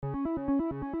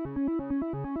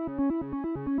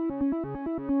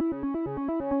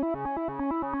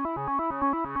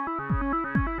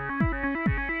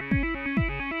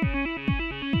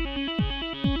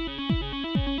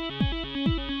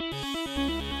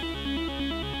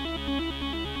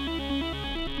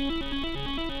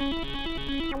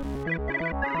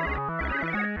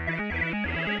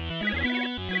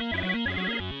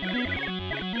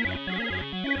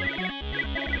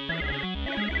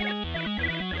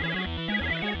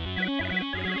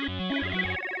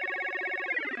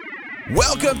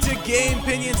Welcome to Game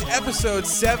Opinions episode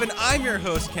 7. I'm your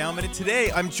host, Calvin, and today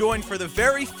I'm joined for the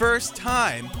very first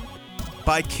time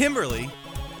by Kimberly.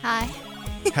 Hi.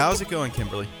 How's it going,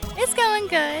 Kimberly? It's going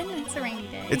good. It's a rainy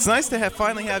day. It's nice to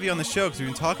finally have you on the show because we've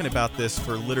been talking about this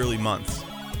for literally months.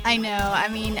 I know. I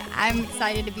mean, I'm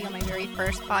excited to be on my very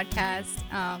first podcast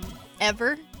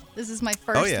ever. This is my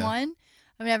first one.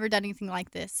 I've never done anything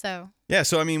like this, so. Yeah,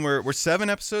 so I mean, we're 7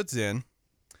 episodes in.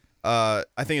 I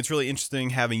think it's really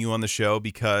interesting having you on the show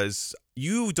because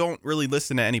you don't really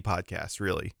listen to any podcasts,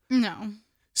 really. No.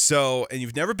 So, and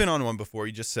you've never been on one before.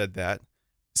 You just said that.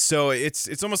 So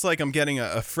it's almost like I'm getting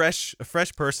a fresh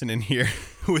person in here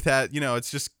with that. You know, it's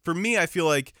just, for me, I feel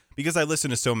like because I listen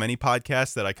to so many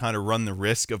podcasts that I kind of run the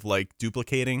risk of like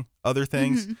duplicating other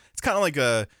things. Mm-hmm. It's kind of like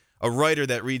a writer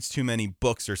that reads too many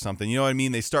books or something. You know what I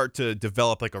mean? They start to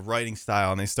develop like a writing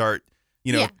style and they start,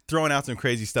 throwing out some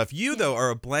crazy stuff. You, though, are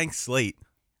a blank slate.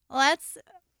 Well,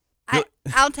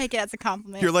 I'll take it as a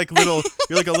compliment. You're like a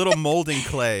little molding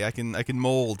clay. I can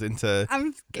mold into.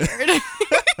 I'm scared.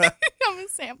 I'm a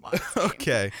sandbox.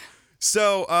 Okay.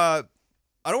 So, I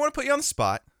don't want to put you on the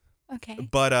spot. Okay.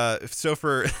 But,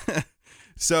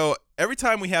 so every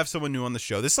time we have someone new on the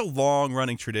show, this is a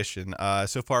long-running tradition.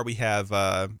 So far, we have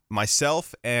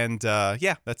myself, and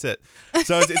that's it.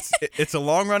 So it's a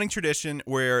long-running tradition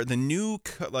where the new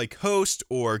host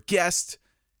or guest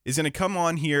is going to come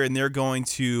on here, and they're going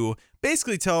to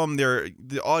basically tell them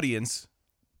the audience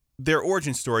their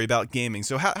origin story about gaming.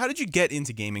 So how did you get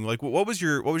into gaming? Like, what was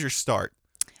your start?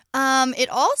 It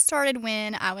all started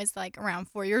when I was like around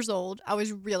 4 years old. I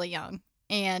was really young,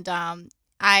 and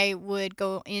I would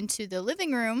go into the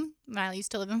living room when I used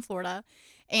to live in Florida,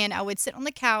 and I would sit on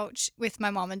the couch with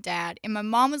my mom and dad. And my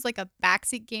mom was like a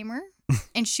backseat gamer,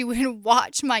 and she would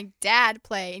watch my dad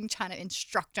play and kind of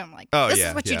instruct him, like, this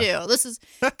is what you do. This is,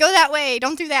 go that way,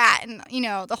 don't do that, and,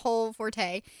 the whole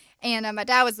forte. And my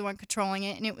dad was the one controlling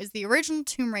it, and it was the original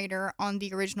Tomb Raider on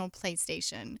the original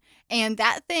PlayStation. And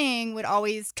that thing would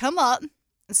always come up,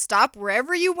 stop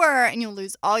wherever you were, and you'll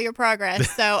lose all your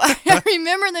progress. So I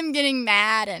remember them getting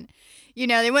mad, and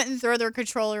they wouldn't throw their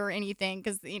controller or anything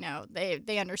because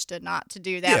they understood not to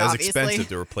do that. Yeah, it was obviously expensive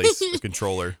to replace the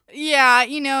controller. Yeah,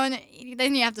 and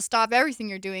then you have to stop everything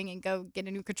you're doing and go get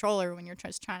a new controller when you're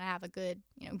just trying to have a good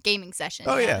gaming session.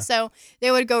 Oh yeah. So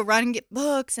they would go run and get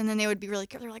books, and then they would be really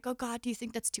they're like, oh God, do you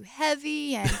think that's too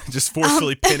heavy? And just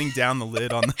forcefully pinning down the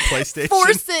lid on the PlayStation.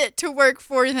 Force it to work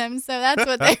for them. So that's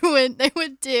what they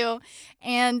would do.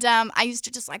 And I used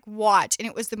to just like watch, and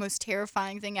it was the most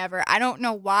terrifying thing ever. I don't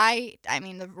know why. I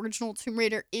mean, the original Tomb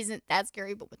Raider isn't that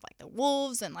scary, but with like the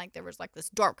wolves and like there was like this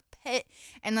dark pit,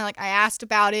 and then like I asked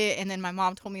about it, and then my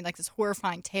mom told me like this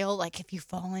horrifying tale, like if you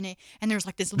fall in it, and there's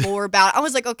like this lore about it. I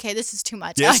was like, okay, this is too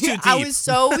much. Yeah, it's too deep. I was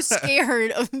so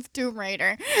scared of Tomb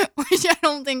Raider, which I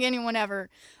don't think anyone ever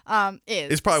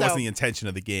is. It probably wasn't the intention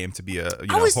of the game to be a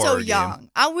I was horror so young.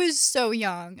 game. I was so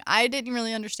young. I didn't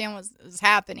really understand what was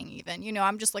happening even.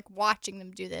 I'm just like watching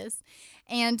them do this.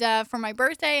 And for my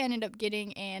birthday, I ended up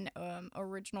getting an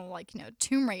original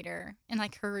Tomb Raider in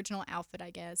like her original outfit, I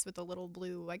guess, with a little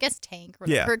blue, I guess, tank or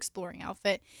her exploring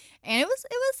outfit. And it was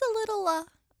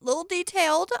a little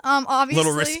detailed, obviously. A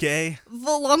little risque.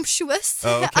 Voluptuous.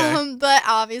 Oh, okay. But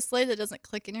obviously that doesn't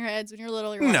click in your heads when you're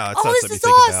little. You're no, like, it's not this something is you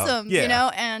think awesome,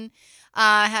 about. And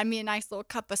had me a nice little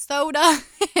cup of soda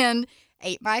and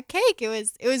ate my cake. It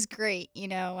was great.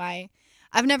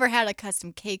 I've never had a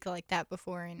custom cake like that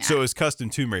before. So it was custom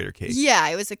Tomb Raider cake? Yeah,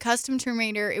 it was a custom Tomb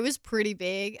Raider. It was pretty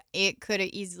big. It could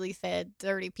have easily fed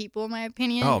 30 people, in my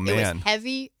opinion. Oh, man. It was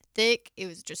heavy, thick. It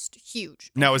was just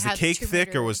huge. Now, was the cake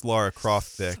thick or was Lara Croft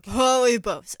thick? Oh,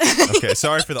 both. Okay,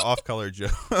 sorry for the off-color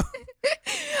joke.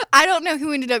 I don't know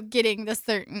who ended up getting the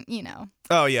certain,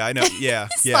 Oh, yeah, I know. Yeah.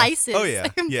 slices. Oh, yeah.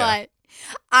 But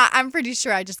I'm pretty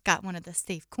sure I just got one of the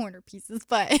safe corner pieces,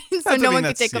 but so no one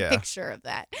could take a picture of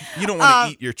that. You don't want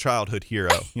to eat your childhood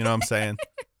hero. You know what I'm saying?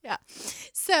 Yeah.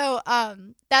 So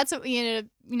that's what we ended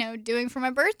up, doing for my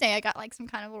birthday. I got like some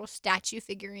kind of little statue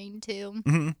figurine too.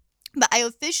 Mm-hmm. But I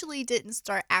officially didn't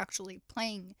start actually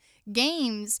playing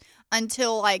games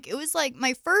until it was like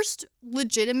my first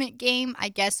legitimate game, I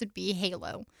guess, would be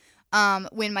Halo.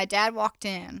 When my dad walked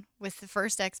in with the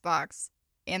first Xbox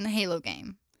and the Halo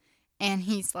game. And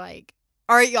he's like,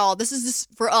 all right, y'all, this is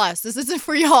just for us. This isn't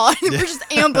for y'all. And we're just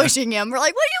ambushing him. We're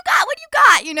like, what do you got? What do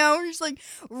you got? We're just like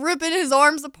ripping his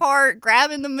arms apart,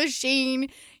 grabbing the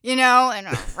machine,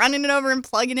 and running it over and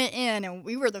plugging it in. And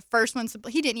we were the first ones to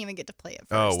play. He didn't even get to play it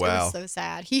first. Oh, wow. It was so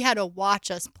sad. He had to watch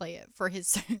us play it for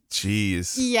his.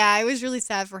 Jeez. Yeah, it was really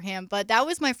sad for him. But that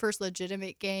was my first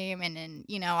legitimate game. And then,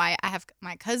 I have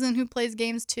my cousin who plays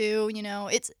games too.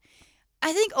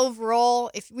 I think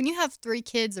overall, when you have 3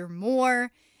 kids or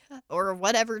more, or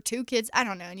whatever, 2 kids, I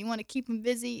don't know, and you want to keep them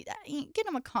busy, get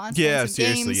them a console and Yeah, some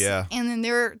seriously, games, yeah. and then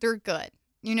they're good.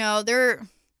 You know, they're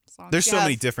as long There's as you so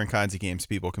many have. different kinds of games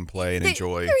people can play and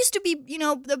enjoy. There used to be,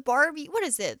 the Barbie, what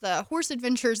is it? The Horse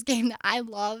Adventures game that I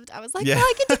loved. I was like, Yeah. well,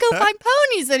 I get to go find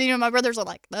ponies. And, my brothers are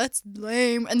like, that's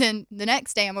lame. And then the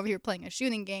next day I'm over here playing a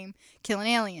shooting game, killing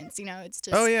aliens. It's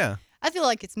just, Oh yeah. I feel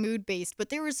like it's mood based, but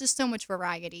there was just so much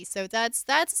variety. So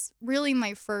that's really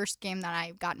my first game that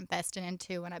I got invested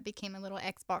into, and I became a little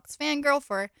Xbox fangirl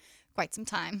for quite some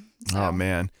time. So. Oh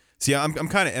man. See, I'm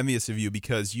kind of envious of you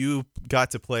because you got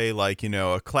to play like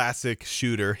a classic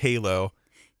shooter, Halo,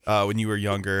 when you were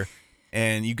younger,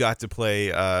 and you got to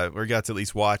play or got to at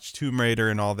least watch Tomb Raider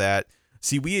and all that.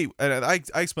 See, I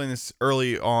explained this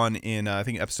early on in I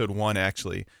think episode 1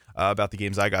 actually about the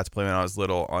games I got to play when I was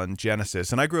little on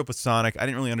Genesis, and I grew up with Sonic. I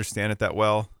didn't really understand it that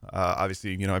well.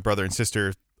 Obviously, my brother and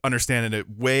sister understood it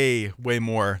way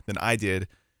more than I did.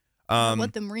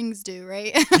 What them rings do,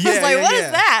 right? I was like, what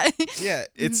is that? Yeah,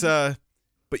 it's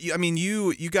but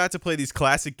you got to play these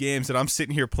classic games, and I'm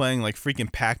sitting here playing like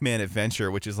freaking Pac-Man Adventure,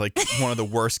 which is like one of the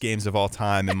worst games of all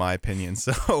time in my opinion.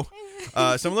 So, so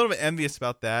I'm a little bit envious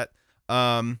about that.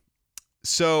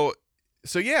 So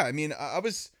yeah,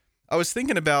 I was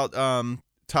thinking about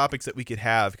topics that we could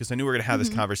have because I knew we were gonna have this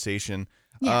conversation.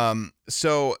 Yeah.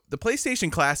 So the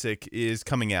PlayStation Classic is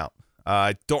coming out.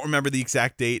 I don't remember the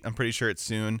exact date. I'm pretty sure it's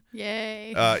soon.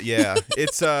 Yay. Yeah.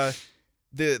 It's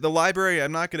the library.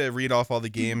 I'm not going to read off all the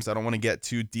games. I don't want to get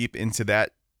too deep into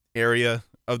that area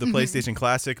of the PlayStation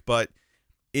Classic, but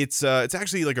it's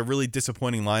actually like a really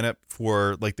disappointing lineup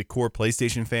for like the core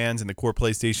PlayStation fans and the core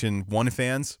PlayStation 1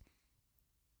 fans.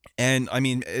 And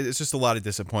it's just a lot of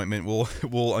disappointment.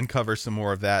 We'll uncover some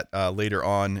more of that later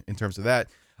on in terms of that.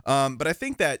 But I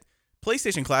think that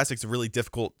PlayStation Classic is a really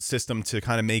difficult system to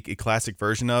kind of make a classic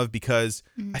version of because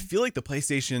I feel like the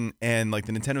PlayStation and like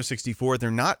the Nintendo 64, they're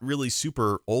not really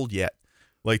super old yet,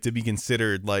 like to be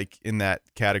considered like in that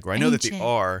category. I know that they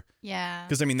are. Yeah.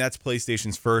 Because that's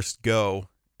PlayStation's first go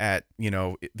at,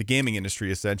 the gaming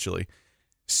industry essentially.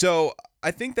 So I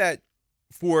think that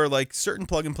for like certain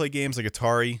plug and play games like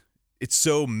Atari, it's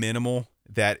so minimal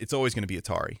that it's always going to be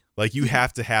Atari. Like you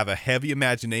have to have a heavy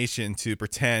imagination to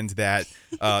pretend that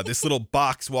this little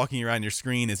box walking around your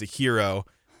screen is a hero,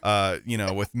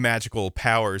 with magical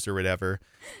powers or whatever,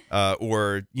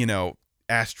 or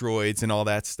asteroids and all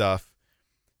that stuff.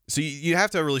 So you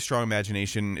have to have a really strong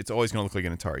imagination. It's always going to look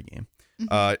like an Atari game.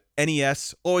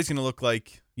 NES always going to look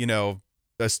like a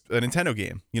Nintendo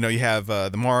game. You have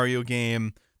the Mario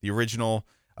game, the original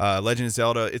Legend of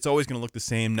Zelda. It's always going to look the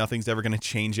same. Nothing's ever going to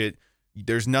change it.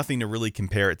 There's nothing to really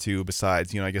compare it to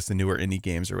besides, I guess the newer indie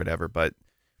games or whatever, but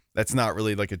that's not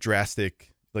really like a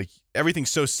drastic, like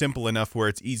everything's so simple enough where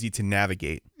it's easy to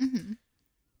navigate. Then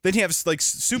you have like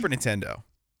Super Nintendo.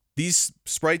 These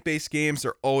sprite-based games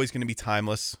are always going to be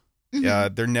timeless.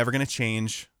 They're never going to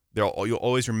change. You'll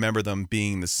always remember them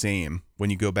being the same when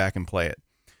you go back and play it.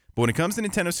 But when it comes to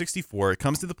Nintendo 64, it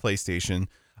comes to the PlayStation,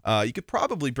 you could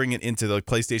probably bring it into the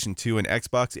PlayStation 2 and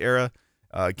Xbox era,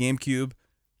 GameCube.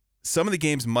 Some of the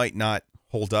games might not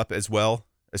hold up as well,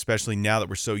 especially now that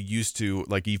we're so used to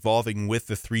like evolving with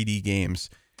the 3D games.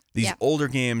 These older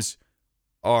games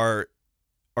are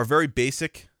very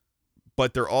basic,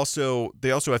 but they also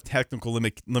have technical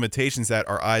limitations that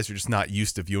our eyes are just not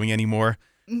used to viewing anymore.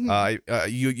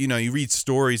 You read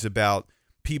stories about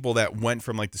people that went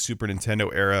from like the Super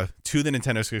Nintendo era to the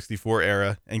Nintendo 64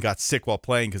 era and got sick while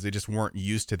playing because they just weren't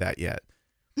used to that yet.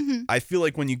 I feel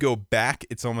like when you go back,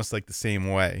 it's almost like the same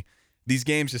way. These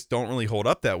games just don't really hold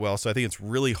up that well, so I think it's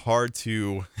really hard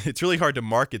to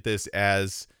market this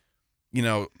as,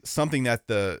 something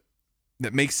that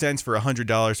makes sense for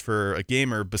 $100 for a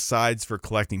gamer besides for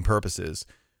collecting purposes.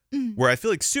 Where I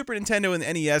feel like Super Nintendo and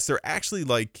the NES, they're actually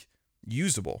like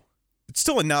usable. It's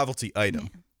still a novelty item,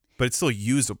 but it's still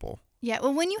usable. Yeah,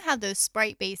 well, when you have those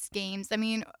sprite-based games,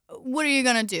 what are you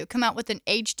going to do? Come out with an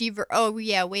HD oh,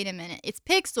 yeah, wait a minute. It's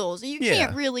pixels. You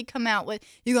can't really come out with,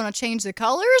 you're going to change the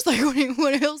colors? Like,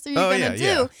 what else are you going to do?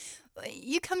 Yeah.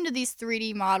 You come to these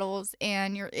 3D models,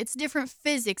 and it's different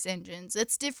physics engines.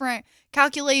 It's different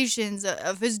calculations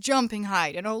of his jumping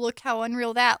height. And, oh, look how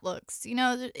unreal that looks.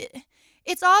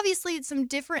 It's obviously some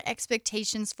different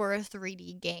expectations for a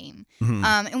 3D game.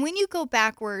 And when you go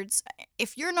backwards,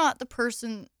 if you're not the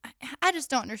person, I just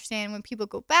don't understand when people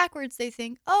go backwards, they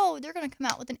think, oh, they're going to come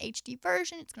out with an HD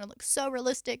version. It's going to look so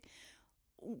realistic.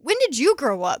 When did you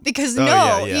grow up? Because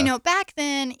back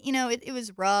then, it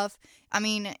was rough.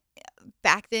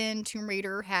 Back then Tomb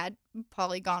Raider had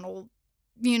polygonal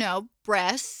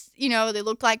breasts. They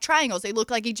look like triangles. They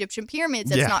look like Egyptian pyramids.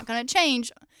 That's Yeah. not going to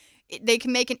change. They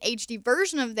can make an HD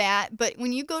version of that. But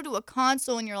when you go to a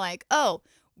console and you're like, oh,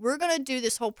 we're going to do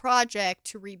this whole project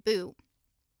to reboot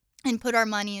and put our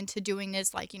money into doing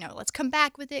this, like, let's come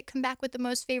back with the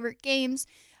most favorite games.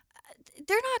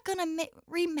 They're not going to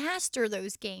remaster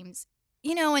those games,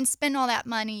 and spend all that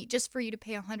money just for you to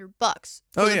pay $100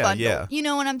 for the bundle. Yeah. You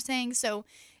know what I'm saying? So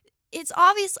it's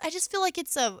obvious. I just feel like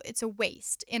it's a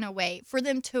waste in a way for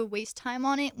them to waste time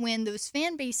on it when those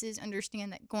fan bases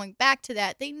understand that going back to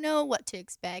that, they know what to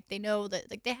expect. They know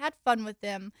that like they had fun with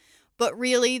them, but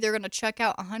really they're going to check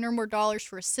out $100 more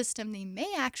for a system they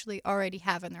may actually already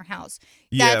have in their house.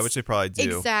 Yeah, which they probably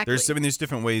do. Exactly. There's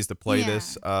different ways to play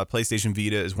this. PlayStation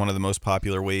Vita is one of the most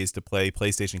popular ways to play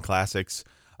PlayStation Classics.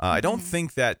 I don't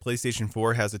think that PlayStation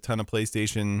 4 has a ton of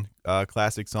PlayStation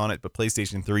Classics on it, but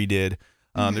PlayStation 3 did.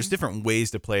 There's different ways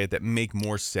to play it that make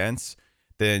more sense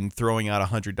than throwing out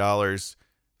 $100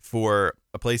 for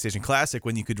a PlayStation Classic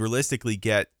when you could realistically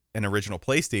get an original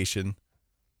PlayStation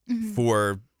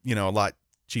for, a lot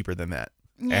cheaper than that.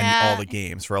 Yeah. And all the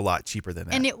games for a lot cheaper than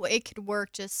that. And it could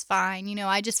work just fine.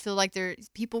 I just feel like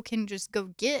people can just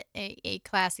go get a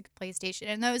classic PlayStation.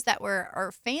 And those that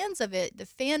are fans of it, the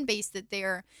fan base that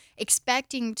they're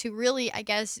expecting to really, I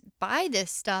guess, buy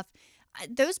this stuff,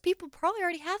 those people probably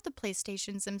already have the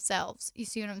PlayStations themselves. You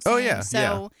see what I'm saying? Oh, yeah.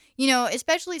 So,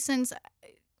 especially since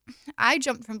I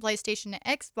jumped from PlayStation to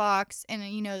Xbox, and,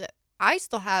 that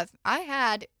I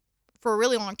had for a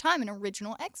really long time an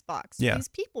original Xbox. Yeah. These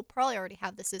people probably already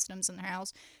have the systems in their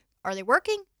house. Are they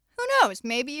working? Who knows?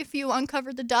 Maybe if you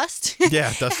uncover the dust, dust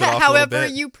it off a little however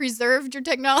bit. you preserved your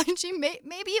technology,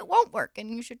 maybe it won't work,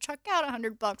 and you should chuck out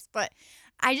 $100. But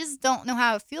I just don't know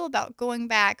how I feel about going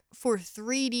back for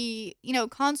 3D,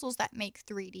 consoles that make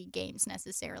 3D games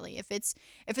necessarily. If it's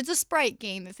a sprite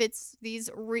game, if it's these,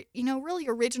 really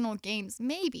original games,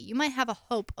 maybe you might have a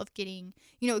hope of getting,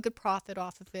 a good profit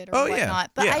off of it or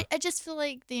whatnot. But I just feel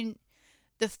like the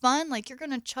fun, like you're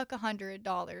going to chuck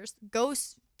 $100, go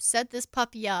set this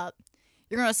puppy up.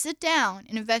 You're going to sit down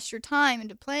and invest your time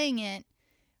into playing it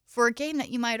for a game that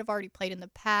you might have already played in the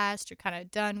past, you're kind of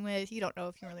done with. You don't know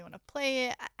if you really want to play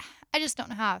it. I just don't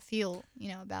know how I feel,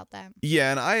 about that.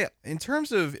 Yeah, and in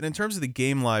terms of the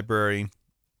game library,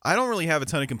 I don't really have a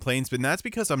ton of complaints, but that's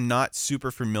because I'm not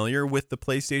super familiar with the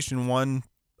PlayStation 1.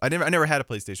 I never had a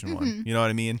PlayStation 1. You know what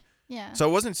I mean? Yeah. So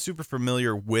I wasn't super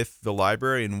familiar with the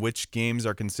library and which games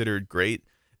are considered great.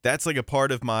 That's like a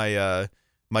part of my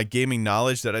my gaming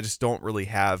knowledge that I just don't really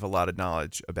have a lot of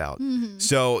knowledge about.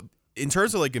 So in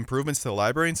terms of like improvements to the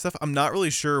library and stuff, I'm not really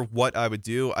sure what I would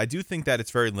do. I do think that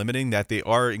it's very limiting that they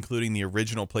are including the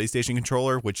original PlayStation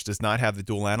controller, which does not have the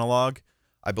dual analog.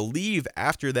 I believe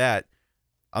after that,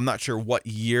 I'm not sure what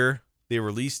year they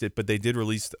released it, but they did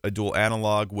release a dual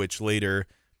analog, which later,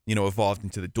 evolved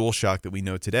into the DualShock that we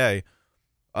know today.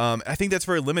 I think that's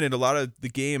very limited. A lot of the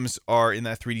games are in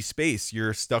that 3D space.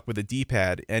 You're stuck with a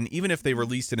D-pad. And even if they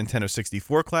released a Nintendo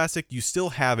 64 Classic, you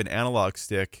still have an analog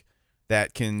stick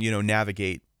that can,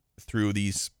 navigate through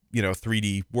these,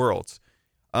 3D worlds.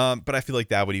 But I feel like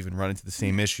that would even run into the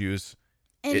same issues.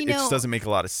 And, it just doesn't make a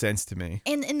lot of sense to me.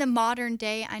 In the modern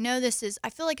day, I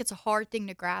feel like it's a hard thing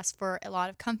to grasp for a lot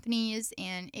of companies,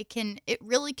 and it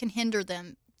really can hinder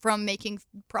them from making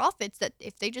profits that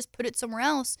if they just put it somewhere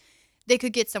else, they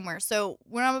could get somewhere. So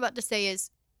what I'm about to say is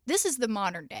this is the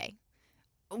modern day.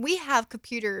 We have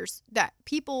computers that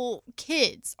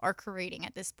kids are creating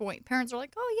at this point. Parents are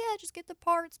like, oh yeah, just get the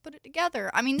parts, put it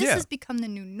together. I mean, this has become the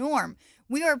new norm.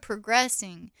 We are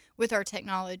progressing with our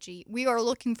technology. We are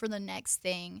looking for the next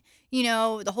thing,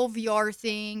 the whole VR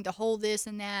thing, the whole this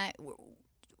and that.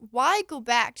 Why go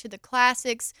back to the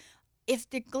classics if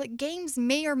the games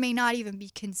may or may not even be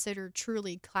considered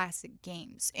truly classic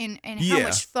games? And how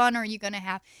much fun are you going to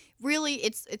have? Really,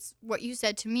 it's what you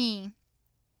said to me.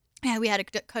 Yeah, we had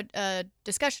a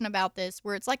discussion about this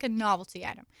where it's like a novelty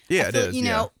item. Yeah, it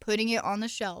is. Putting it on the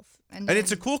shelf. And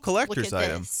it's a cool collector's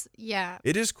item. This. Yeah.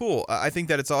 It is cool. I think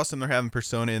that it's awesome they're having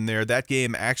Persona in there. That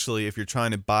game, actually, if you're trying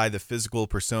to buy the physical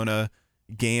Persona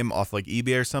game off like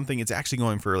eBay or something, it's actually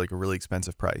going for like a really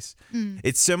expensive price.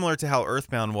 It's similar to how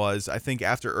Earthbound was. I think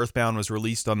after Earthbound was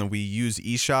released on the Wii U's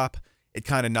eShop, it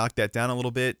kind of knocked that down a little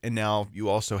bit. And now you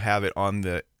also have it on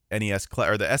the NES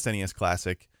or the SNES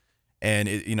Classic. And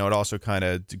it also kind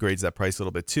of degrades that price a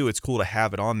little bit too. It's cool to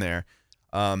have it on there.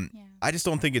 I just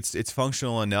don't think it's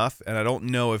functional enough, and I don't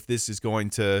know if this is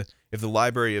if the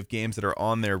library of games that are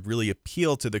on there really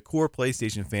appeal to the core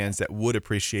PlayStation fans that would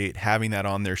appreciate having that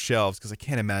on their shelves. Because I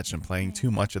can't imagine playing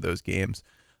too much of those games.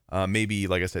 Maybe,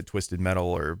 like I said, Twisted Metal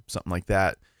or something like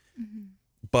that.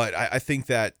 But I think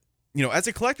that, as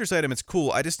a collector's item, it's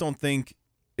cool. I just don't think,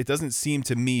 it doesn't seem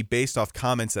to me, based off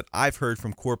comments that I've heard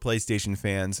from core PlayStation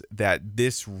fans, that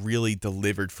this really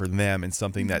delivered for them and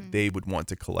something that they would want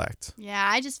to collect. Yeah,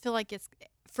 I just feel like it's,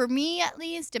 for me at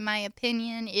least, in my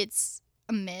opinion, it's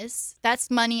a miss. That's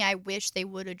money I wish they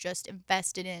would have just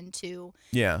invested into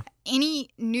any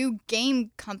new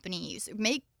game companies.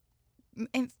 Make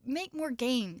more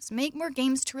games. Make more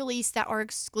games to release that are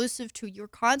exclusive to your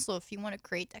console if you want to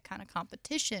create that kind of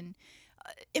competition.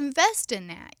 Invest in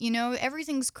that.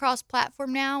 Everything's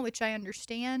cross-platform now, which I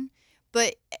understand.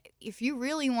 But if you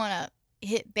really want to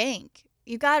hit bank,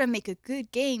 you got to make a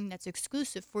good game that's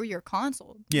exclusive for your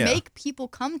console. Yeah. Make people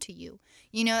come to you.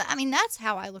 That's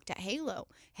how I looked at Halo.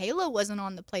 Halo wasn't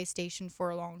on the PlayStation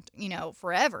for a long,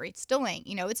 forever. It still ain't.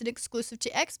 It's an exclusive to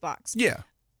Xbox. Yeah.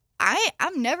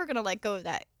 I'm never going to let go of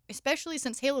that, especially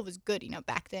since Halo was good,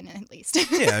 back then at least.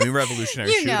 Yeah,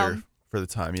 revolutionary shooter for the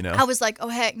time, I was like, oh,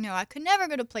 heck no, I could never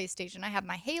go to PlayStation. I have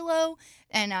my Halo,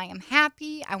 and I am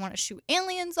happy. I want to shoot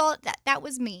aliens. That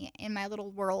was me in my little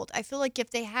world. I feel like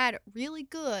if they had really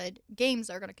good games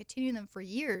that are going to continue them for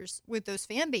years with those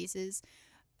fan bases,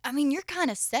 you're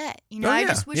kind of set. I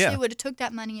just wish they would have took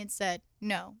that money and said,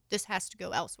 no, this has to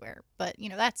go elsewhere. But,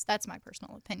 that's my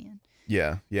personal opinion.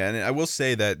 Yeah, and I will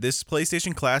say that this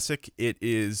PlayStation Classic,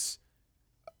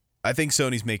 I think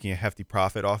Sony's making a hefty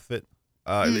profit off it.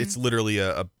 It's literally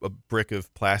a brick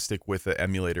of plastic with an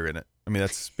emulator in it.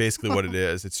 That's basically what it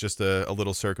is. It's just a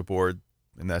little circuit board,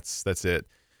 and that's it.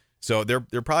 So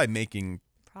they're probably making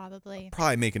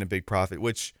a big profit.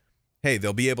 Which, hey,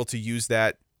 they'll be able to use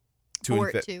that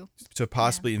to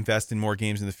possibly invest in more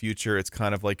games in the future. It's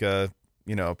kind of like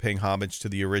paying homage to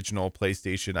the original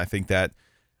PlayStation. I think that,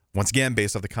 once again,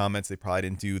 based off the comments, they probably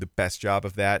didn't do the best job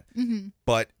of that.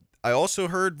 But I also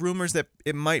heard rumors that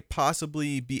it might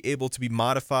possibly be able to be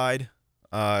modified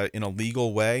in a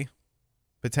legal way,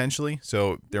 potentially.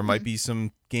 So there might be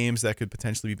some games that could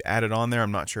potentially be added on there.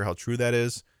 I'm not sure how true that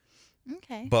is.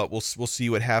 Okay. But we'll see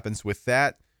what happens with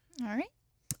that. All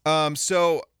right.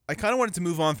 So I kind of wanted to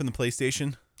move on from the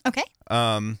PlayStation. Okay.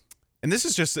 And this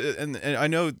is just, and I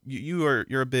know we were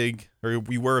a big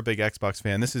Xbox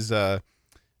fan. This is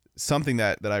something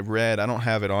that I read. I don't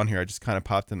have it on here. I just kind of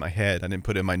popped in my head. I didn't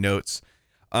put it in my notes.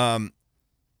 But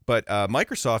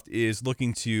Microsoft is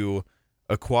looking to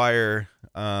acquire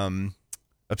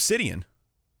Obsidian.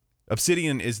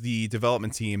 Obsidian is the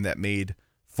development team that made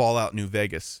Fallout New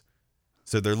Vegas.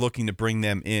 So they're looking to bring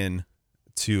them in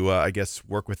to, I guess,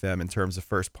 work with them in terms of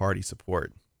first-party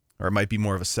support. Or it might be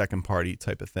more of a second-party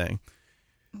type of thing.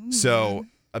 So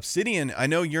Obsidian, I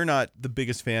know you're not the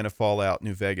biggest fan of Fallout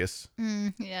New Vegas.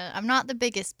 Yeah, I'm not the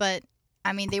biggest, but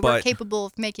they were capable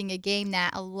of making a game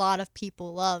that a lot of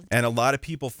people loved. And a lot of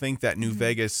people think that New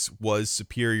Vegas was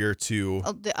superior to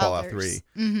Fallout 3.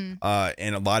 And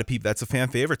a lot of people, that's a fan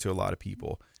favorite to a lot of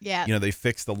people. Yeah. They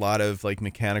fixed a lot of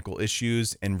mechanical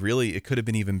issues, and really it could have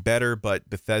been even better, but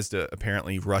Bethesda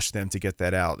apparently rushed them to get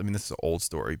that out. This is an old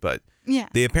story, but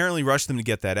they apparently rushed them to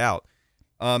get that out.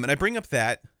 And I bring up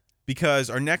that because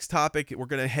our next topic, we're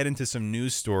going to head into some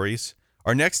news stories.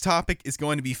 Our next topic is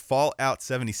going to be Fallout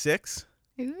 76.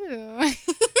 Ooh.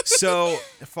 So,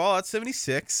 Fallout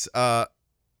 76, I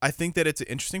think that it's an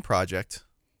interesting project.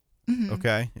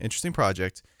 Okay, interesting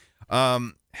project.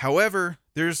 However,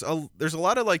 there's a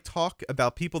lot of talk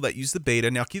about people that use the beta.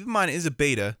 Now, keep in mind it is a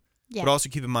beta, but also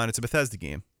keep in mind it's a Bethesda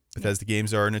game. Bethesda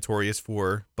games are notorious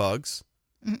for bugs,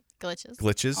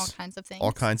 glitches,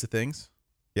 all kinds of things.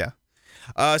 Yeah.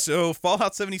 So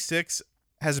Fallout 76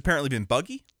 has apparently been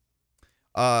buggy,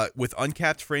 with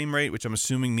uncapped frame rate, which I'm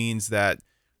assuming means that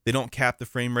they don't cap the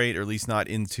frame rate, or at least not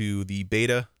into the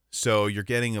beta. So you're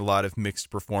getting a lot of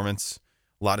mixed performance,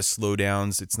 a lot of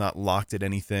slowdowns. It's not locked at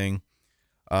anything.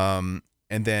 And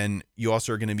then you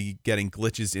also are going to be getting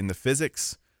glitches in the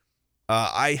physics.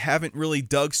 I haven't really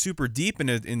dug super deep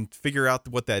and figure out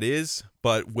what that is,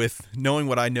 but with knowing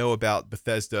what I know about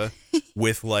Bethesda,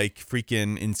 with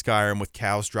freaking in Skyrim with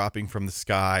cows dropping from the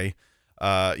sky,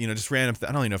 just random.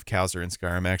 I don't even know if cows are in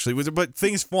Skyrim actually, but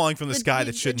things falling from the sky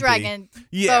that shouldn't dragon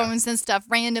be. Bones and stuff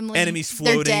randomly. Enemies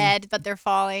floating. They're dead, but they're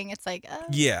falling. It's like, oh,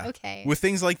 okay. With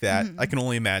things like that, I can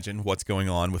only imagine what's going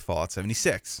on with Fallout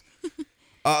 76.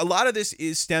 A lot of this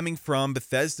is stemming from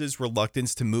Bethesda's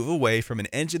reluctance to move away from an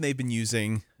engine they've been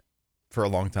using for a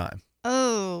long time.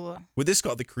 Oh. With this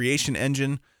called the Creation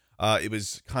Engine, it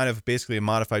was kind of basically a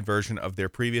modified version of their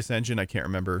previous engine. I can't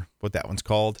remember what that one's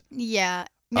called. Yeah.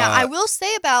 Now, I will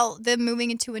say about them moving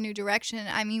into a new direction,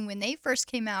 when they first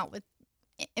came out with,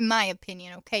 in my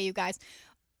opinion, okay, you guys,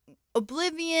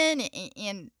 Oblivion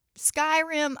and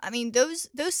Skyrim, I mean, those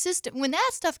system when that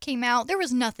stuff came out, there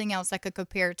was nothing else that could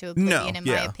compare to No, Oblivion, in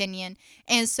my yeah. opinion.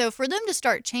 And so for them to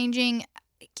start changing,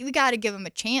 we got to give them a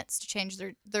chance to change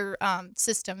their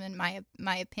system. In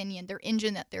my opinion, their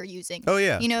engine that they're using. Oh,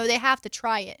 yeah. They have to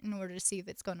try it in order to see if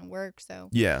it's going to work. So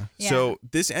Yeah. yeah. So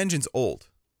this engine's old.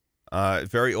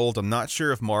 Very old. I'm not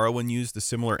sure if Morrowind used a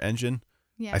similar engine.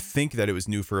 Yeah. I think that it was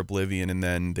new for Oblivion, and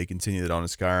then they continued it on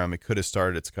Skyrim. It could have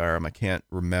started at Skyrim. I can't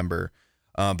remember.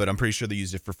 But I'm pretty sure they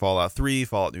used it for Fallout 3,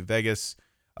 Fallout New Vegas,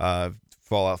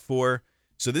 Fallout 4.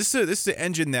 So this is an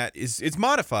engine that it's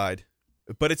modified,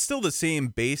 but it's still the same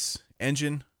base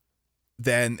engine.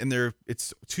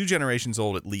 It's 2 generations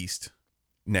old at least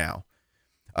now.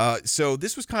 So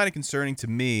this was kind of concerning to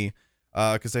me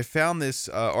because I found this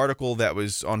article that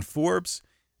was on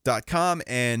Forbes.com,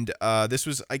 and this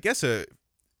was, I guess,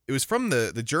 it was from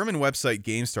the German website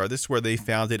GameStar. This is where they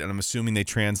found it, and I'm assuming they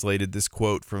translated this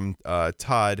quote from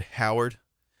Todd Howard,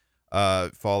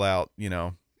 Fallout,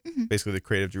 basically the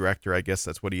creative director. I guess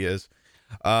that's what he is.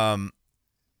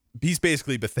 He's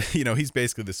basically he's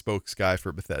basically the spokes guy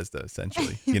for Bethesda,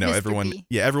 essentially.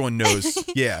 Everyone knows.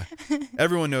 Yeah,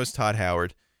 everyone knows Todd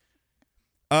Howard.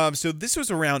 So this was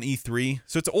around E3.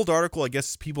 So it's an old article. I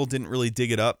guess people didn't really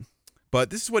dig it up. But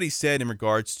this is what he said in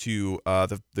regards to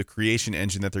the creation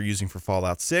engine that they're using for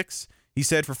Fallout 6. He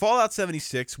said, for Fallout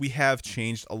 76, we have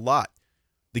changed a lot.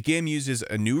 The game uses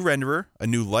a new renderer, a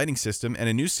new lighting system, and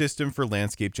a new system for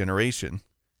landscape generation.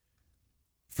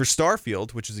 For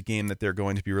Starfield, which is a game that they're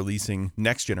going to be releasing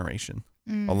next generation,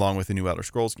 along with a new Elder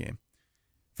Scrolls game.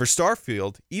 For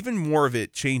Starfield, even more of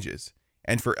it changes.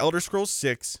 And for Elder Scrolls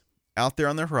 6, out there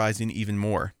on the horizon, even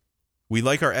more. We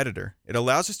like our editor. It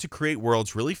allows us to create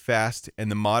worlds really fast,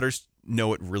 and the modders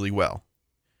know it really well.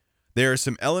 There are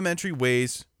some elementary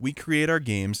ways we create our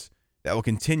games that will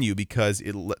continue because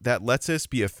that lets us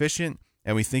be efficient,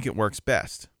 and we think it works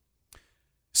best.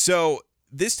 So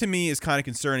this to me is kind of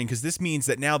concerning because this means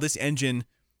that now this engine,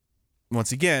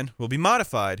 once again, will be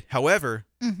modified. However,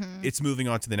 it's moving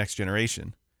on to the next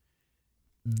generation.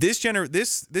 This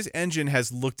engine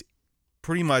has looked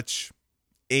pretty much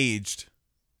aged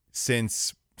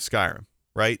since Skyrim,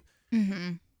 right?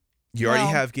 Mm-hmm. You already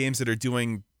have games that are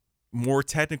doing more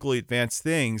technically advanced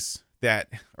things that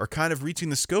are kind of reaching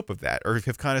the scope of that, or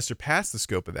have kind of surpassed the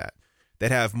scope of that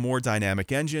have more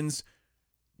dynamic engines,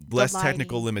 less lighting,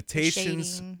 technical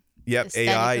limitations. the Yep, aesthetic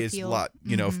AI is a appeal. lot,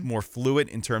 more fluid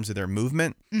in terms of their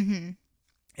movement Mm-hmm.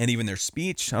 and even their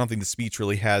speech. I don't think the speech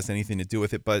really has anything to do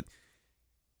with it, but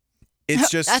it's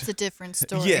just That's a different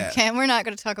story. Yeah. Okay, we're not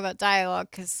going to talk about dialogue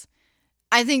because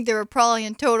I think there were probably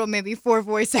in total maybe 4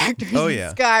 voice actors Oh, in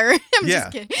yeah. Skyrim. I'm Yeah.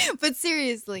 just kidding. But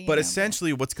seriously. But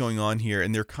essentially what's going on here,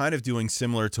 and they're kind of doing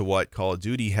similar to what Call of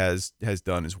Duty has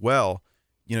done as well.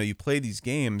 You play these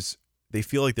games, they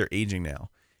feel like they're aging now.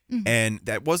 Mhm. And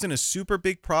that wasn't a super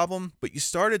big problem, but you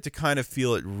started to kind of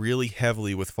feel it really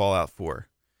heavily with Fallout 4.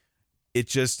 It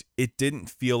didn't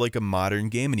feel like a modern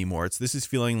game anymore. This is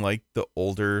feeling like the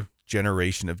older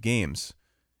generation of games.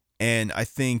 And I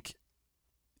think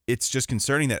it's just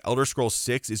concerning that Elder Scrolls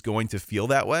 6 is going to feel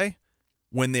that way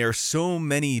when there are so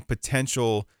many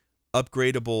potential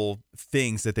upgradable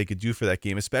things that they could do for that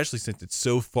game, especially since it's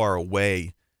so far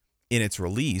away in its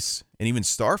release. And even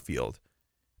Starfield,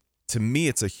 to me,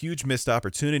 it's a huge missed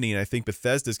opportunity. And I think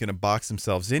Bethesda's going to box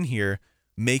themselves in here,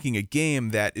 making a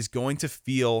game that is going to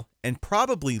feel and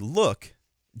probably look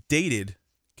dated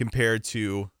compared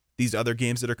to these other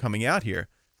games that are coming out here.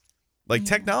 Like,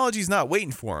 technology's not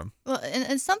waiting for them. Well,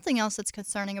 and something else that's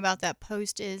concerning about that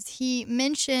post is he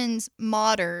mentions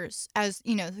modders as,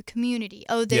 the community.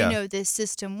 Oh, they know this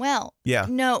system well. Yeah.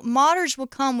 No, modders will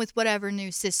come with whatever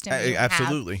new system you have.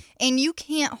 Absolutely. And you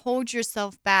can't hold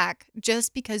yourself back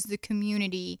just because the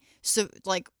community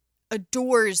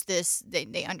adores this.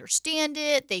 They understand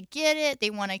it. They get it.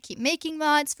 They want to keep making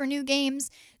mods for new games.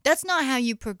 That's not how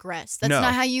you progress. That's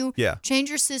not how you change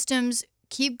your systems.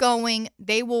 Keep going.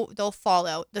 They'll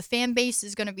follow. The fan base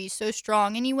is going to be so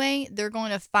strong anyway. They're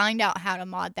going to find out how to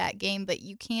mod that game, but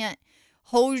you can't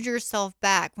hold yourself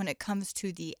back when it comes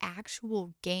to the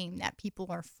actual game that people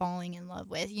are falling in love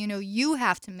with. You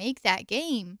have to make that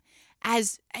game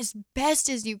as best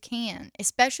as you can,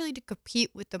 especially to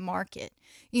compete with the market.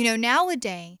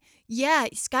 Nowadays,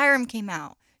 Skyrim came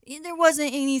out. There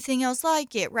wasn't anything else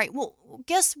like it, right? Well,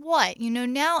 guess what?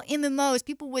 Now MMOs,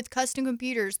 people with custom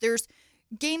computers, there's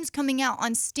games coming out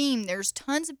on Steam. There's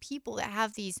tons of people that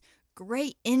have these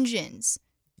great engines.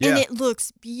 And it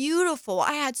looks beautiful.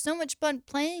 I had so much fun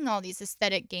playing all these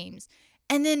aesthetic games.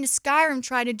 And then Skyrim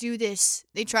tried to do this.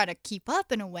 They try to keep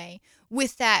up in a way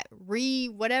with that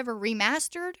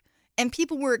remastered. and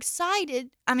people were excited.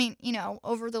 I mean,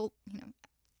 over the,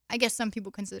 I guess some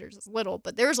people consider this little,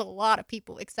 but there's a lot of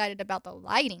people excited about the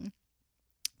lighting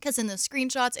because in the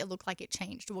screenshots it looked like it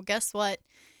changed. Well, guess what?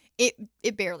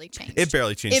 It barely changed. It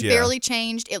barely changed. It barely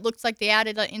changed. It looks like they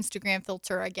added an Instagram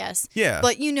filter, I guess. Yeah.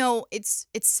 But it's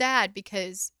sad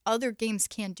because other games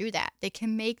can do that. They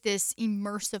can make this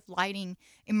immersive lighting,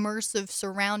 immersive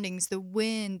surroundings, the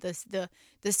wind, the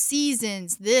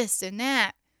seasons, this and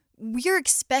that. We're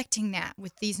expecting that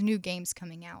with these new games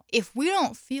coming out. If we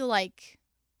don't feel like,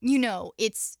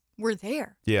 we're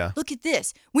there. Yeah. Look at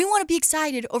this. We want to be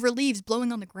excited over leaves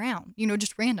blowing on the ground,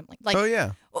 just randomly. Like, oh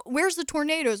yeah. Where's the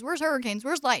tornadoes? Where's hurricanes?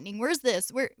 Where's lightning? Where's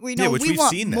this? Which we we've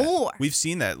want seen more. That. We've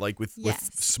seen that, like with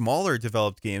Yes. smaller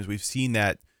developed games. We've seen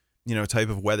that, type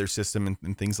of weather system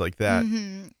and things like that.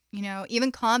 Mm-hmm.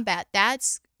 Even combat.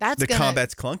 That's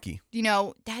combat's clunky.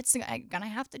 That's gonna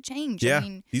have to change. Yeah. I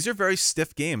mean, these are very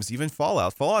stiff games. Even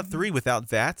Fallout 3 without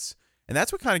VATS, and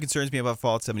that's what kind of concerns me about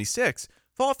Fallout 76.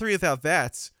 Fallout 3 without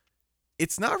VATS,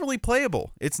 it's not really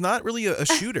playable. It's not really a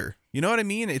shooter. You know what I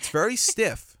mean? It's very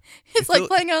stiff. It's like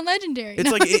playing on Legendary. It's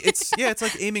like it's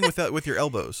like aiming with your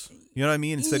elbows. You know what I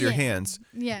mean? Instead of your hands.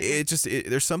 Yeah.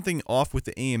 There's something off with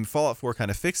the aim. Fallout 4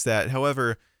 kind of fixed that.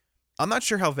 However, I'm not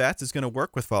sure how VATS is going to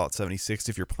work with Fallout 76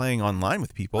 if you're playing online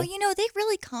with people. Well, they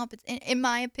really in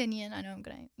my opinion, I know I'm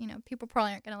going to, people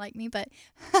probably aren't going to like me, but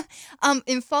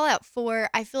in Fallout 4,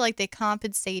 I feel like they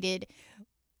compensated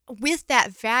with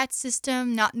that VAT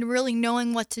system, not really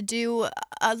knowing what to do.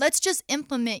 Let's just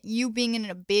implement you being in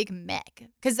a big mech,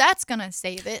 because that's going to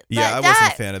save it. Yeah, I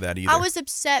wasn't a fan of that either. I was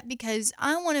upset because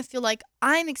I want to feel like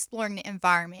I'm exploring the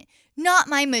environment, not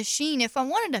my machine. If I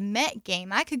wanted a mech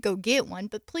game, I could go get one,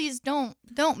 but please don't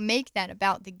make that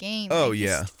about the game. Oh, I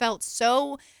just felt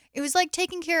so... It was like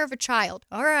taking care of a child.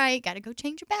 All right, got to go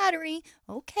change your battery.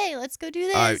 Okay, let's go do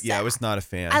this. I was not a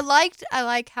fan. I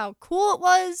like how cool it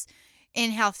was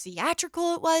and how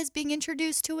theatrical it was being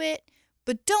introduced to it,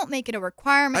 but don't make it a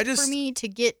requirement for me to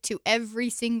get to every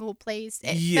single place.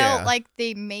 It felt like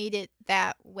they made it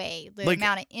that way. The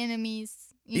amount of enemies,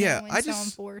 and so on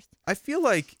forth. I feel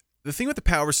like the thing with the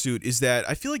power suit is that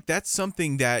I feel like that's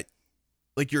something that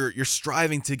like you're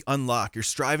striving to unlock, you're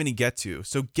striving to get to.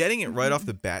 So getting it right off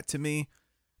the bat to me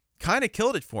kind of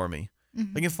killed it for me.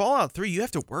 Mm-hmm. Like in Fallout 3, you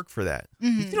have to work for that.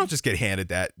 Mm-hmm. You don't just get handed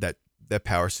that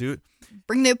power suit.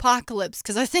 Bring the apocalypse,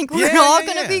 because I think we're all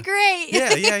going to be great.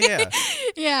 Yeah.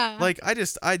 Yeah. Like,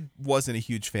 I wasn't a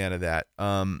huge fan of that.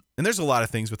 And there's a lot of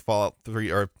things with Fallout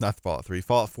 3, or not Fallout 3,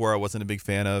 Fallout 4 I wasn't a big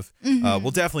fan of. Mm-hmm.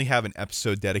 We'll definitely have an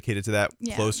episode dedicated to that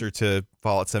closer to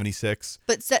Fallout 76.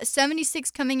 But 76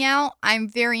 coming out, I'm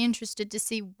very interested to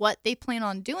see what they plan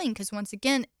on doing, because once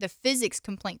again, the physics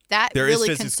complaint, that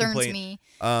really concerns me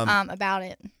about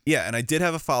it. Yeah, and I did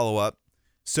have a follow-up.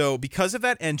 So because of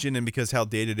that engine and because how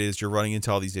dated it is, you're running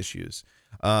into all these issues.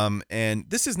 And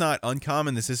this is not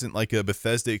uncommon. This isn't like a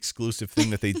Bethesda exclusive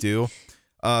thing that they do.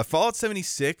 Fallout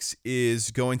 76 is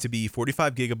going to be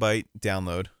 45 gigabyte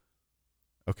download.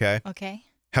 Okay.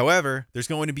 However, there's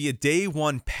going to be a day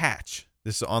one patch.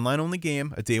 This is an online only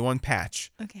game, a day one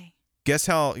patch. Okay. Guess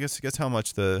how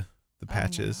much the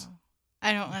patch is?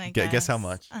 I don't want to guess. Guess how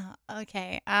much?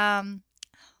 Okay.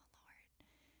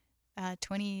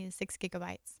 26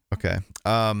 gigabytes. Okay.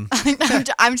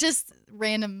 I'm just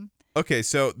random. Okay,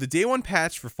 so the day one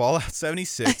patch for Fallout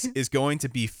 76 is going to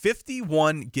be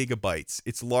 51 gigabytes.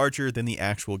 It's larger than the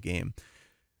actual game.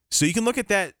 So you can look at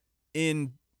that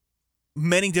in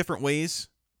many different ways.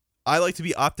 I like to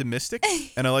be optimistic,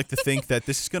 and I like to think that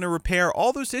this is going to repair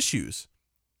all those issues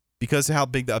because of how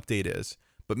big the update is.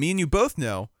 But me and you both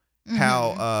know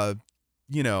how,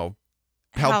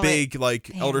 how big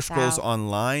like Elder Scrolls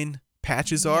Online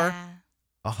patches are.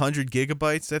 100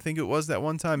 gigabytes, I think it was that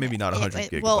one time. Maybe not 100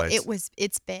 gigabytes. Well,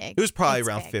 it's big. It was probably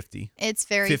around 50. It's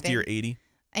very 50 big. or 80.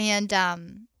 And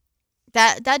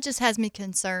that just has me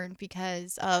concerned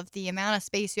because of the amount of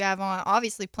space you have on.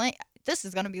 Obviously, this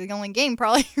is going to be the only game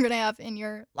probably you're going to have in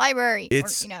your library.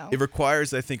 It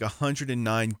requires, I think,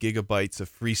 109 gigabytes of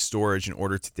free storage in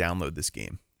order to download this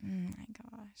game. Oh my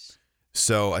gosh.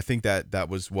 So I think that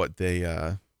was what they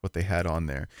had on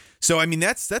there. So I mean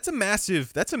that's a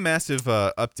massive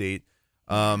update.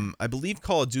 I believe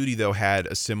Call of Duty though had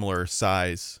a similar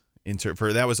size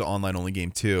that was an online only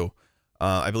game too.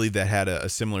 I believe that had a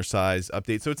similar size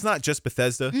update. So it's not just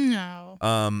Bethesda. No.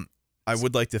 I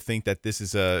would like to think that this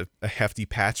is a hefty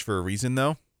patch for a reason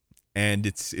though, and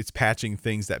it's patching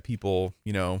things that people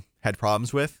had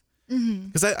problems with.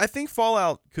 Because I think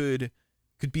Fallout could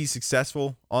be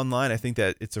successful online. I think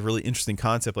that it's a really interesting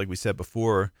concept, like we said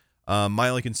before. My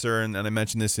only concern, and I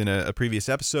mentioned this in a previous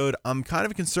episode, I'm kind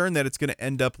of concerned that it's going to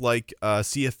end up like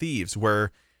Sea of Thieves,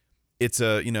 where it's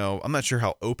I'm not sure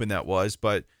how open that was,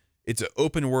 but it's an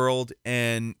open world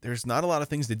and there's not a lot of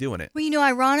things to do in it. Well,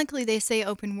 ironically, they say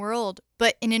open world,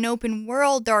 but in an open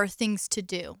world, there are things to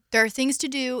do. There are things to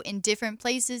do in different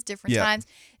places, different times.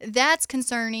 That's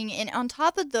concerning. And on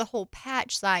top of the whole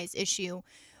patch size issue,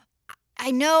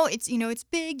 I know it's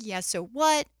big. Yeah, so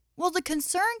what? Well, the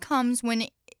concern comes when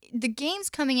the game's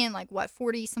coming in like,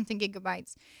 40 something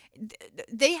gigabytes.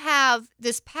 They have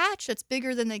this patch that's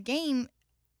bigger than the game.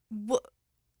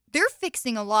 They're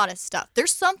fixing a lot of stuff.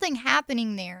 There's something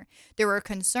happening there. There were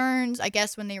concerns, I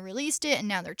guess, when they released it, and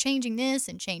now they're changing this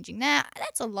and changing that.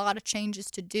 That's a lot of changes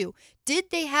to do. Did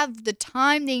they have the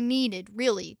time they needed,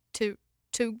 really, to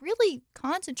really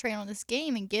concentrate on this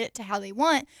game and get it to how they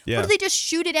want? Yeah. Or did they just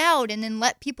shoot it out and then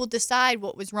let people decide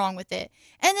what was wrong with it?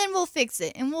 And then we'll fix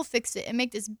it, and we'll fix it, and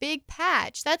make this big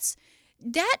patch.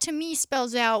 That to me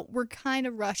spells out we're kind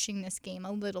of rushing this game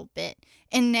a little bit,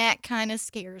 and that kind of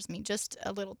scares me just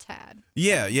a little tad.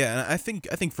 Yeah, and I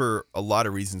think for a lot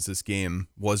of reasons this game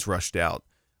was rushed out.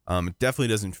 It definitely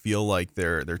doesn't feel like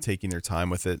they're taking their time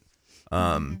with it,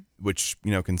 which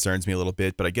concerns me a little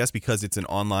bit. But I guess because it's an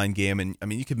online game, and I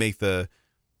mean you could make I'm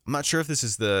not sure if this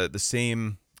is the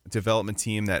same development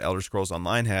team that Elder Scrolls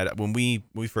Online had when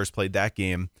we first played that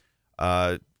game.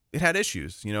 It had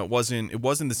issues. It wasn't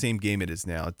the same game it is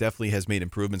now. It definitely has made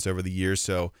improvements over the years.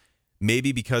 So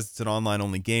maybe because it's an online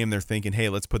only game, they're thinking, hey,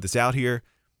 let's put this out here.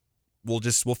 We'll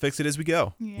fix it as we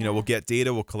go. Yeah. We'll get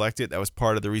data, we'll collect it. That was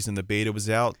part of the reason the beta was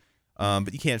out.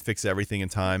 But you can't fix everything in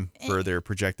time for their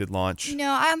projected launch.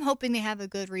 I'm hoping they have a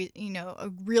good,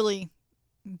 a really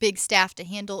big staff to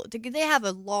handle. They have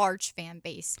a large fan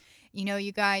base.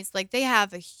 You guys, like, they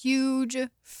have a huge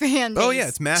fan base. Oh, yeah,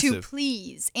 it's massive. To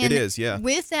please. And it is, yeah.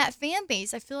 With that fan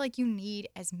base, I feel like you need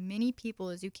as many people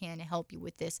as you can to help you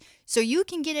with this. So you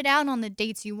can get it out on the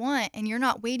dates you want, and you're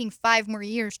not waiting 5 more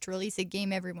years to release a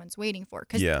game everyone's waiting for.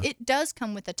 Because it does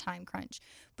come with a time crunch.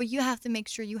 But you have to make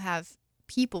sure you have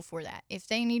people for that. If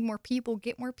they need more people,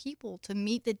 get more people to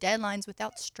meet the deadlines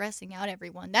without stressing out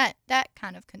everyone. That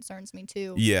kind of concerns me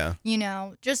too. Yeah.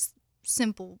 Just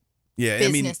simple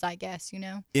business, I guess,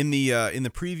 In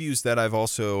the previews that I've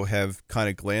also have kind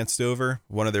of glanced over,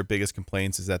 one of their biggest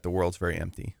complaints is that the world's very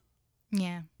empty.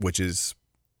 Yeah. Which is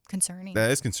concerning.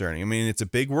 That is concerning. I mean, it's a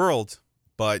big world,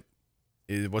 but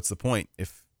what's the point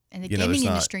if and the gaming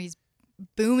industry is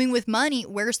booming with money?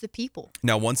 Where's the people?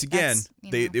 Now, once again,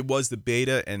 it was the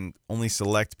beta, and only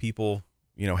select people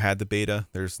had the beta.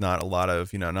 There's not a lot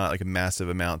of not like a massive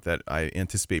amount that I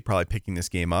anticipate probably picking this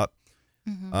game up.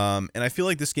 Mm-hmm. And I feel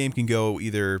like this game can go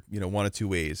either one of two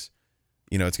ways.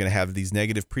 It's going to have these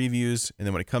negative previews, and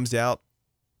then when it comes out,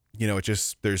 it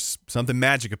just there's something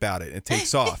magic about it. It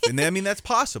takes off, and I mean that's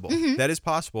possible. Mm-hmm. That is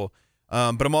possible.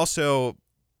 But I'm also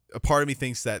a part of me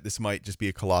thinks that this might just be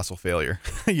a colossal failure.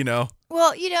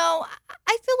 Well,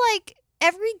 I feel like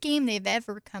every game they've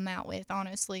ever come out with,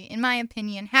 honestly, in my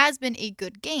opinion, has been a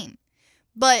good game.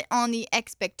 But on the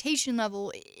expectation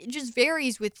level, it just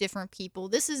varies with different people.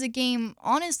 This is a game,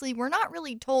 honestly, we're not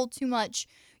really told too much.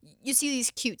 You see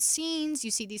these cute scenes,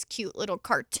 you see these cute little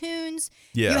cartoons.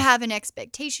 Yeah. You have an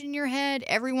expectation in your head.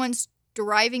 Everyone's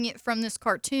deriving it from this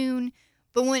cartoon.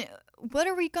 But what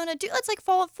are we going to do? That's like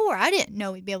Fallout 4. I didn't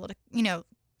know we'd be able to,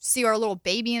 see our little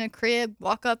baby in a crib,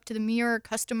 walk up to the mirror,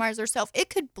 customize ourselves. It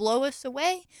could blow us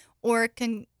away. Or it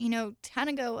can, kind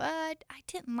of go, I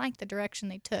didn't like the direction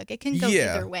they took. It can go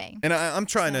either way. And I'm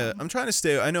trying to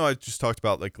stay. I know I just talked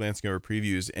about like glancing over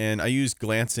previews, and I use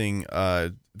glancing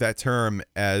that term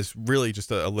as really just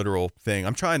a literal thing.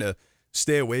 I'm trying to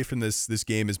stay away from this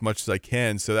game as much as I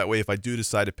can, so that way if I do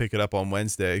decide to pick it up on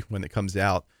Wednesday when it comes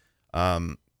out,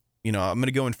 I'm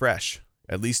gonna go in fresh.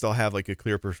 At least I'll have like a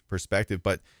clear perspective.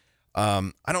 But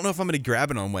I don't know if I'm going to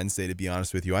grab it on Wednesday, to be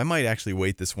honest with you. I might actually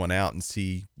wait this one out and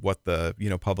see what the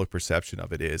public perception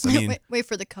of it is. I mean, wait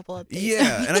for the couple updates.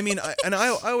 Yeah, and I mean,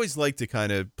 I always like to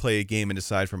kind of play a game and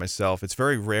decide for myself. It's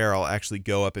very rare I'll actually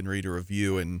go up and read a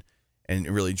review and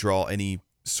really draw any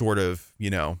sort of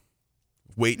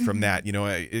weight from that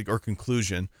or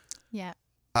conclusion. Yeah.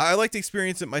 I like to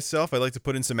experience it myself. I like to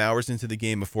put in some hours into the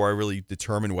game before I really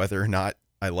determine whether or not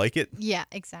I like it. Yeah,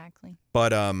 exactly.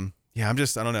 But yeah, I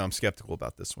don't know. I'm skeptical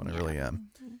about this one. I really am.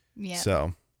 Yeah.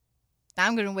 So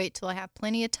I'm going to wait till I have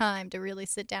plenty of time to really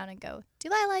sit down and go, do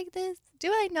I like this? Do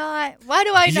I not? Why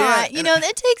do I not?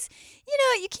 It takes,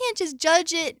 you can't just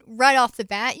judge it right off the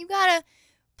bat. You got to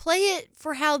play it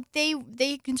for how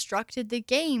they constructed the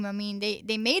game. I mean,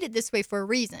 they made it this way for a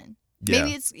reason. Yeah.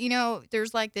 Maybe it's,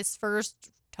 there's like this first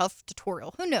tough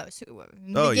tutorial. Who knows?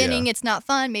 In the Oh, beginning, yeah. it's not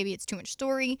fun. Maybe it's too much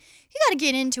story. You got to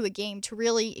get into a game to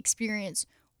really experience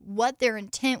what their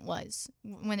intent was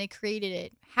when they created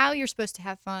it, how you're supposed to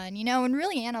have fun, and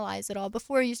really analyze it all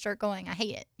before you start going, I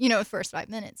hate it, the first 5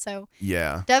 minutes. So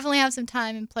Yeah. definitely have some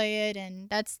time and play it, and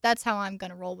that's how I'm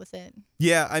gonna roll with it.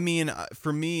 Yeah, I mean,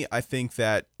 for me, I think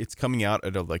that it's coming out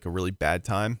at a really bad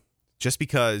time, just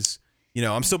because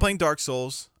I'm still playing Dark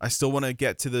Souls. I still want to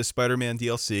get to the Spider-Man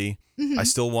DLC. Mm-hmm. I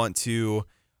still want to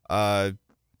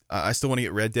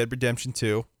get Red Dead Redemption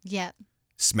 2. Yeah.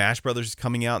 Smash Brothers is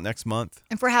coming out next month.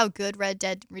 And for how good Red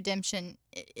Dead Redemption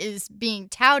is being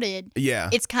touted,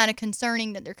 Yeah, it's kind of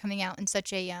concerning that they're coming out in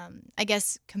such a, I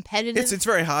guess, competitive. it's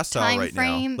very hostile time right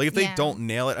frame. now. Like if they Yeah. don't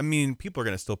nail it, I mean, people are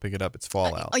gonna still pick it up. It's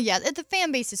Fallout. Oh yeah, the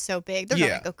fan base is so big, they're Yeah.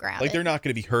 gonna go grab Like it. they're not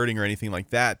gonna be hurting or anything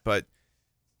like that. But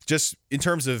just in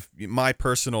terms of my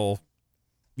personal,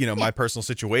 my personal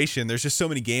situation, there's just so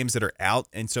many games that are out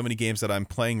and so many games that I'm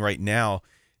playing right now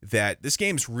that this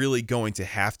game's really going to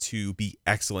have to be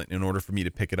excellent in order for me to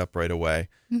pick it up right away.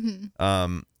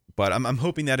 Mm-hmm. But I'm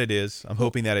hoping that it is. I'm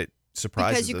hoping that it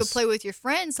surprises Because you could us. play with your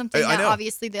friends, something I that know.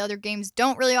 obviously the other games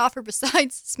don't really offer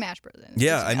besides Smash Brothers.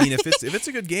 Yeah, I mean, if it's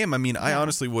a good game, I mean, I Yeah.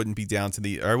 honestly wouldn't be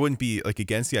I wouldn't be like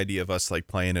against the idea of us like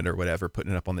playing it or whatever,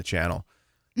 putting it up on the channel.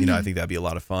 I think that'd be a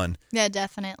lot of fun. Yeah,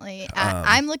 definitely.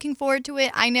 I'm looking forward to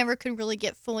it. I never could really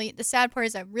get fully. The sad part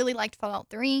is I really liked Fallout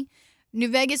 3. New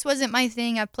Vegas wasn't my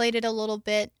thing. I played it a little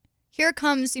bit. Here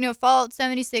comes, Fallout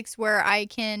 76 where I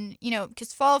can,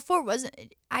 because Fallout 4 wasn't,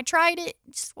 I tried it,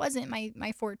 just wasn't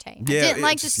my forte. I Yeah, didn't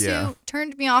like the it's- suit, yeah.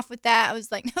 turned me off with that. I was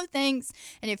like, no thanks.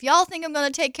 And if y'all think I'm going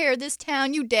to take care of this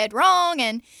town, you dead wrong.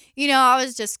 And, I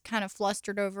was just kind of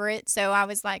flustered over it. So I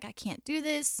was like, I can't do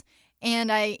this.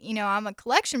 And I'm a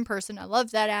collection person. I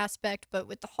love that aspect. But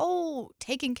with the whole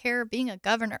taking care of being a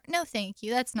governor, no thank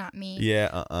you. That's not me.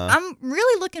 Yeah, I'm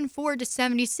really looking forward to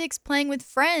 76 playing with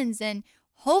friends, and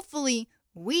hopefully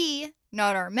we,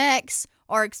 not our mechs,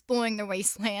 are exploring the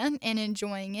wasteland and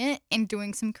enjoying it and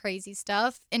doing some crazy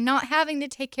stuff and not having to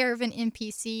take care of an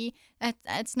NPC.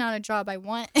 That's not a job I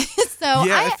want. So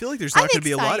yeah, I feel like there's not I'm going to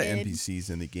be a lot of excited. NPCs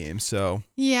in the game, so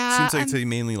Yeah, it seems like it's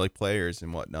mainly like players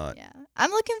and whatnot. yeah,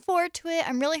 I'm looking forward to it.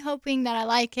 I'm really hoping that I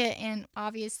like it, and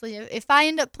obviously, if I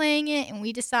end up playing it and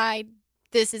we decide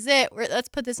this is it, let's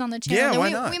put this on the channel. Yeah, then why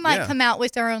we, not? we might Yeah. come out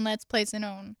with our own Let's Plays and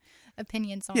own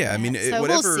opinions on Yeah, I that. mean, So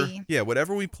whatever. we'll see. Yeah,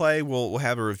 whatever we play, we'll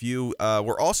have a review.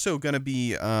 We're also going to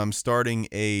be starting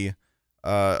a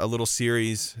little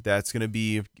series that's going to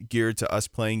be geared to us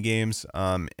playing games,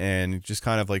 and just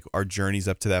kind of like our journeys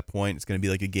up to that point. It's going to be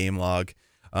like a game log.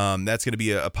 That's going to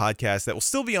be a podcast that will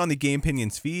still be on the Game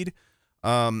Opinions feed.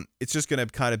 It's just going to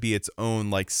kind of be its own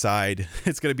like side.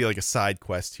 It's going to be like a side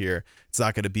quest here. It's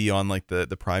not going to be on like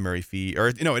the primary feed, or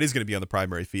it is going to be on the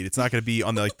primary feed. It's not going to be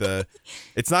on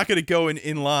it's not going to go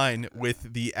in line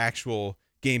with the actual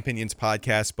Game Opinions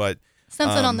podcast, but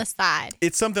Something on the side.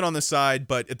 it's something on the side,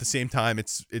 but at the same time,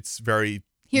 it's very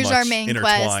Here's much our main quest.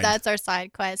 intertwined. That's our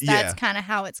side quest. Yeah. That's kind of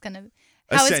how it's gonna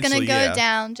go Essentially, yeah.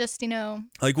 down. Just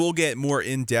Like we'll get more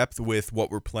in depth with what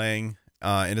we're playing,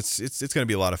 and it's going to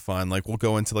be a lot of fun. Like we'll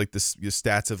go into like the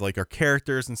stats of like our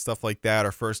characters and stuff like that.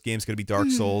 Our first game's going to be Dark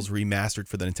Souls remastered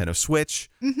for the Nintendo Switch.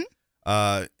 Mhm.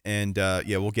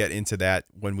 Yeah, we'll get into that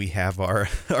when we have our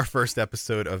our first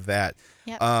episode of that.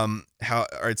 Yep. All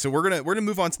right, so we're gonna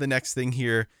move on to the next thing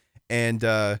here, and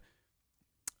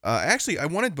actually, I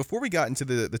wanted, before we got into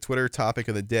the Twitter topic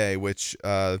of the day, which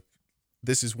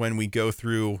this is when we go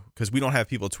through, because we don't have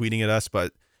people tweeting at us,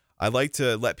 but I like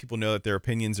to let people know that their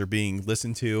opinions are being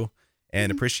listened to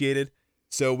and appreciated.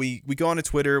 So we go onto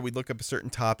Twitter, we look up a certain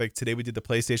topic. Today we did the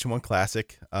PlayStation 1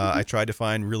 Classic. I tried to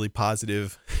find really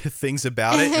positive things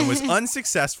about it and was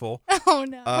unsuccessful. Oh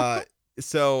no.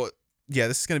 So yeah,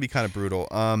 this is going to be kind of brutal.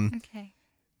 Okay.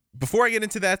 Before I get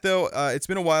into that, though, it's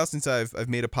been a while since I've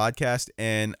made a podcast,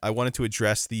 and I wanted to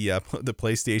address the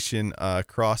PlayStation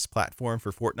cross-platform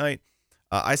for Fortnite.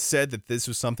 I said that this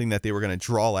was something that they were going to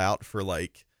draw out for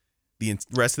like the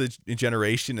rest of the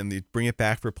generation, and they'd bring it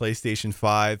back for PlayStation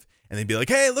 5, and they'd be like,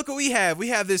 "Hey, look what we have! We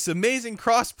have this amazing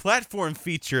cross-platform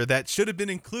feature that should have been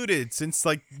included since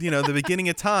like the beginning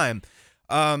of time."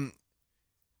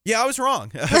 Yeah, I was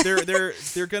wrong.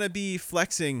 They're going to be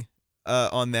flexing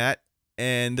on that.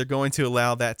 And they're going to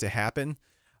allow that to happen.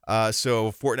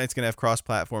 So Fortnite's going to have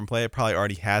cross-platform play. It probably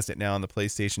already has it now on the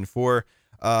PlayStation 4.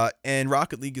 And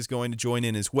Rocket League is going to join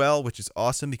in as well, which is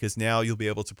awesome because now you'll be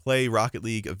able to play Rocket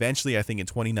League eventually, I think in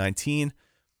 2019.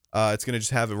 It's going to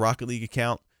just have a Rocket League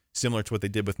account, similar to what they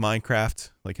did with Minecraft,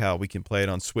 like how we can play it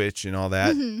on Switch and all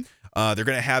that. Mhm. They're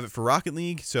going to have it for Rocket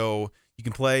League, so You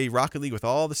can play Rocket League with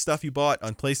all the stuff you bought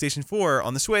on PlayStation 4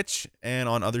 on the Switch and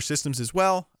on other systems as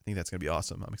well. I think that's going to be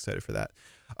awesome. I'm excited for that.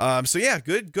 So yeah,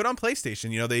 good on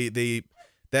PlayStation. You know, they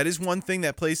that is one thing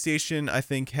that PlayStation, I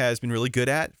think, has been really good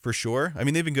at, for sure. I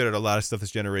mean, they've been good at a lot of stuff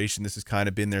this generation. This has kind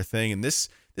of been their thing. And this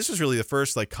was really the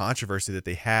first, like, controversy that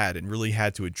they had and really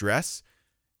had to address.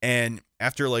 And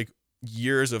after, like,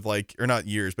 years of, like, or not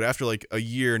years, but after, like, a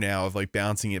year now of, like,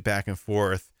 bouncing it back and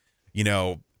forth, you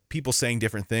know, people saying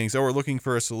different things. Oh, we're looking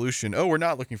for a solution. Oh, we're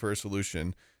not looking for a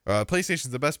solution. PlayStation's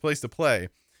the best place to play.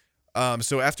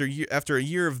 So after a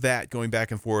year of that going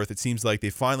back and forth, it seems like they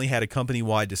finally had a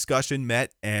company-wide discussion,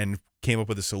 met, and came up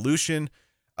with a solution.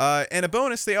 And a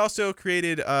bonus, they also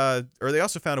created, or they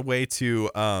also found a way to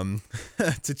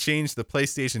to change the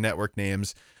PlayStation Network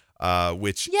names,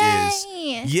 which is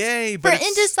yay, but for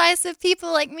indecisive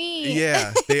people like me.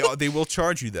 Yeah, they will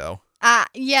charge you though.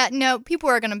 Yeah, no, people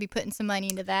are going to be putting some money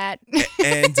into that.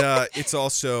 And it's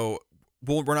also.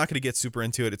 Well, we're not going to get super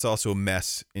into it. It's also a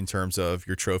mess in terms of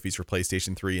your trophies for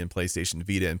PlayStation 3 and PlayStation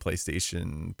Vita and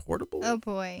PlayStation Portable. Oh,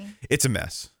 boy. It's a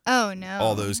mess. Oh, no.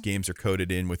 All those games are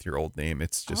coded in with your old name.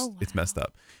 It's just, It's messed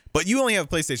up. But you only have a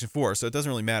PlayStation 4, so it doesn't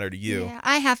really matter to you. Yeah,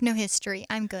 I have no history.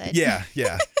 I'm good. Yeah.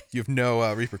 You have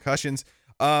no repercussions.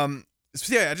 So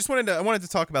yeah, I wanted to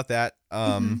talk about that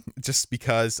just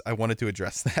because I wanted to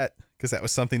address that, because that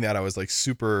was something that I was like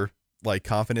super like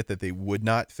confident that they would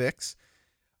not fix.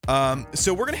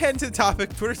 So we're gonna head into the topic,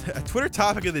 Twitter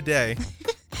topic of the day.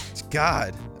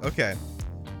 God, okay.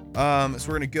 So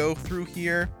we're gonna go through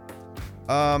here.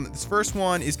 This first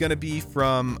one is gonna be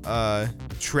from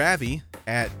Travi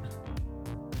at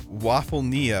Waffle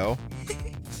Neo.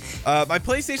 My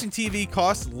PlayStation TV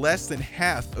costs less than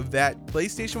half of that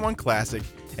PlayStation 1 Classic,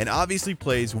 and obviously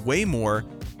plays way more.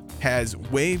 Has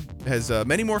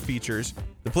many more features.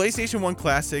 The PlayStation 1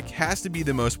 Classic has to be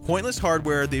the most pointless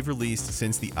hardware they've released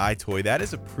since the iToy. That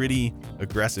is a pretty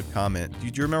aggressive comment. Do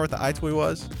you remember what the iToy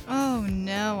was? Oh,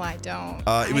 no, I don't.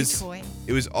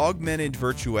 It was augmented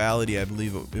virtuality, I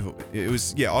believe. It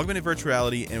was augmented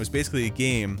virtuality, and it was basically a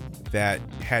game that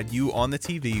had you on the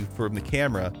TV from the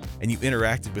camera, and you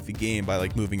interacted with the game by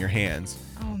like moving your hands.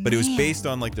 Oh, but it was based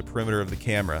on like the perimeter of the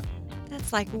camera.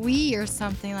 That's like Wii or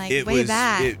something, like way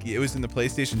back. It was in the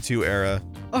PlayStation 2 era.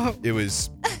 Oh. There was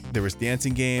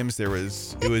dancing games. It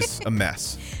was a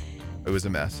mess. It was a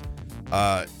mess.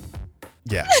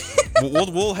 Yeah. We'll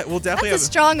definitely That's have a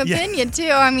strong opinion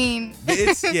too. I mean,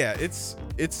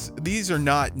 it's these are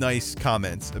not nice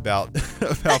comments about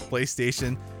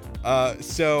PlayStation.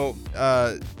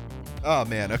 Oh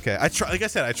man, okay. I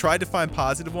tried to find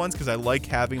positive ones because I like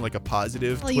having like a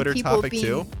positive Twitter topic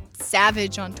too.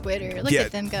 Savage on Twitter. Look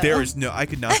at them go. I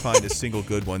could not find a single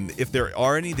good one. If there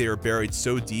are any, they are buried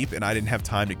so deep, and I didn't have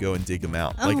time to go and dig them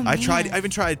out. Oh, man. I even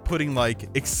tried putting like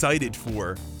excited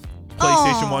for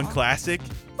PlayStation 1 Classic,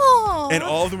 and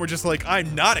all of them were just like,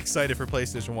 I'm not excited for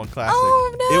PlayStation 1 Classic.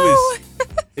 Oh no!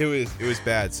 It was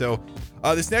bad. So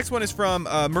this next one is from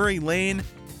Murray Lane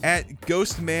at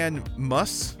Ghostman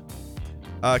Muss.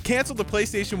 Canceled the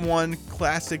PlayStation 1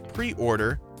 Classic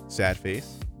pre-order. Sad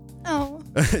face. Oh.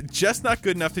 Just not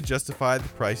good enough to justify the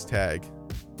price tag.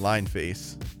 Line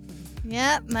face.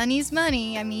 Yep, money's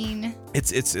money. I mean,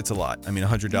 it's a lot. I mean,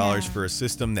 $100 for a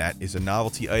system that is a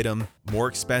novelty item, more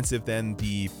expensive than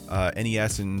the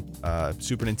NES and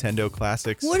Super Nintendo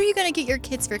classics. What are you gonna get your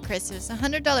kids for Christmas? A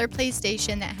 $100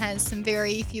 PlayStation that has some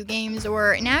very few games,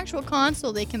 or an actual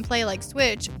console they can play like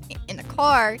Switch in the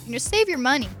car? You know, save your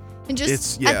money, and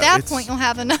just at that point you'll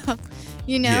have enough.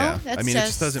 You know, yeah. That's I mean, it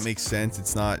just doesn't make sense.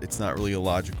 It's not really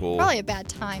illogical. Probably a bad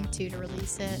time too to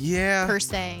release it. Yeah. Per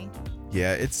se.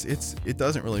 Yeah, it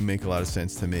doesn't really make a lot of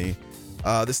sense to me.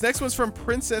 This next one's from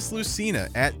Princess Lucina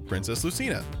at Princess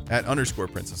Lucina at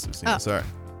 _ Princess Lucina. Oh. Sorry,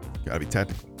 gotta be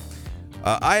technical.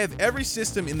 I have every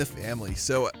system in the family,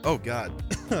 so oh god.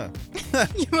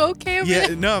 You okay over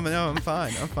there? No, I'm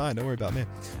fine. I'm fine. Don't worry about me.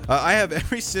 I have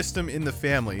every system in the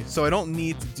family, so I don't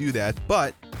need to do that.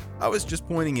 But I was just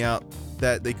pointing out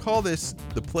that they call this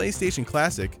the PlayStation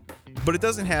Classic, but it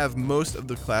doesn't have most of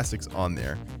the classics on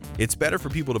there. It's better for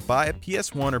people to buy a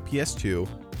PS1 or PS2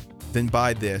 than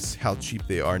buy this, how cheap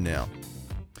they are now.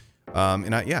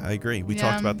 And I agree. We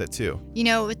talked about that too. You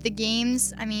know, with the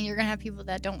games, I mean, you're going to have people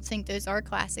that don't think those are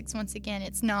classics. Once again,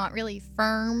 it's not really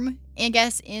firm, I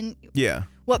guess, in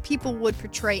what people would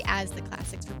portray as the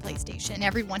classics for PlayStation.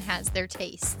 Everyone has their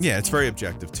tastes. Yeah, it's very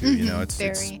objective too. You know, it's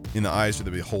in the eyes of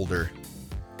the beholder.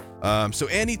 So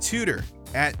Andy Tudor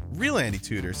at Real Andy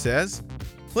Tudor says,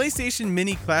 PlayStation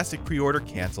Mini Classic pre-order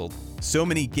canceled. So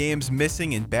many games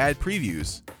missing and bad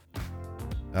previews.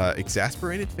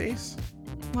 Exasperated face?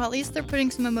 Well, at least they're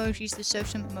putting some emojis to show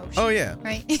some emotion. Oh, yeah.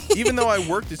 Right? Even though I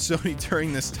worked at Sony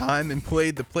during this time and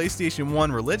played the PlayStation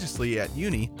 1 religiously at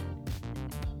uni,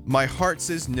 my heart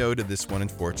says no to this one,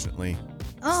 unfortunately.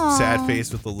 Oh. Sad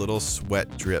face with a little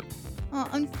sweat drip. Oh,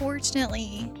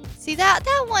 unfortunately. See, that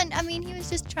one, I mean, he was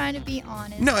just trying to be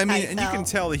honest. No, I mean, and you can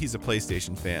tell that he's a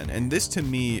PlayStation fan. And this, to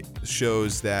me,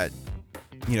 shows that,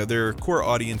 their core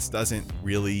audience doesn't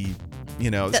really,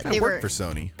 it's going to work for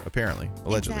Sony, apparently,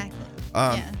 allegedly.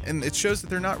 Exactly. And it shows that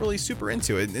they're not really super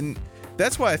into it. And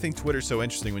that's why I think Twitter's so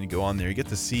interesting when you go on there. You get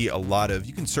to see a lot of,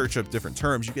 you can search up different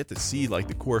terms. You get to see, like,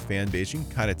 the core fan base. You can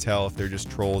kind of tell if they're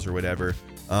just trolls or whatever.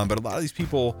 But a lot of these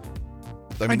people...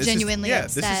 I mean, genuinely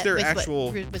upset this is their with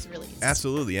actual. what was released.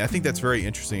 Absolutely, and I think that's very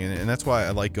interesting, and that's why I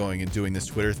like going and doing this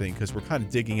Twitter thing, because we're kind of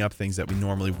digging up things that we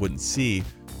normally wouldn't see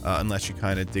unless you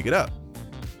kind of dig it up.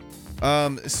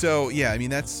 So yeah, I mean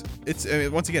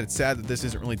once again, it's sad that this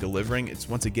isn't really delivering. It's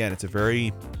just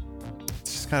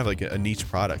kind of like a niche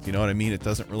product. You know what I mean? It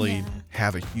doesn't really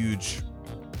have a huge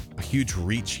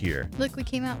reach here. Look, we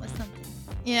came out with something.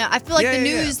 Yeah, I feel like the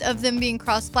news of them being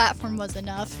cross-platform was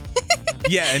enough.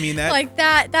 Yeah, I mean that like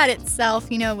that itself,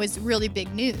 was really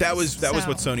big news. That was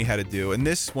what Sony had to do, and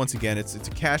this once again, it's a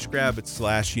cash grab. It's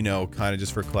slash, kind of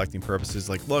just for collecting purposes.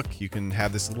 Like, look, you can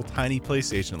have this little tiny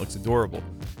PlayStation. It looks adorable.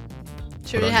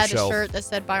 Should have had a shirt that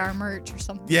said "Buy our merch" or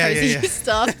something. Yeah, crazy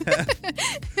stuff.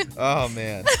 Oh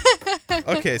man.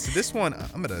 Okay, so this one,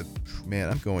 I'm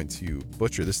going to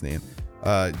butcher this name.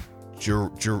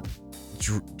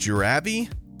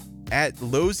 Jirabi at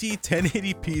Lozy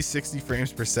 1080p 60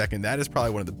 frames per second. That is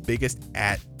probably one of the biggest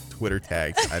Twitter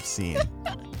tags I've seen.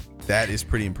 That is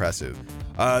pretty impressive.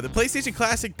 The PlayStation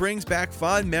Classic brings back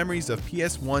fond memories of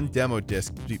PS1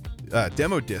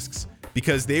 demo discs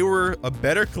because they were a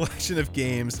better collection of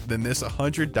games than this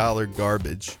 $100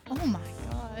 garbage. Oh my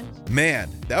god. Man,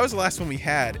 that was the last one we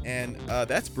had, and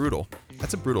that's brutal.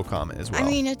 That's a brutal comment as well. I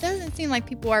mean, it doesn't seem like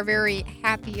people are very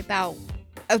happy about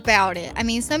it. I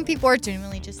mean, some people are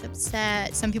genuinely just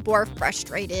upset. Some people are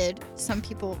frustrated. Some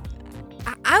people...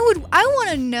 I want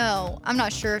to know. I'm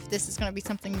not sure if this is going to be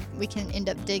something we can end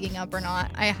up digging up or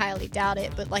not. I highly doubt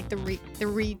it. But like the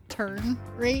return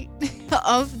rate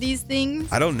of these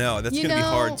things. I don't know. That's going to be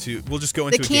hard to. We'll just go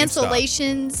into the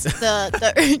cancellations.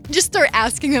 The just start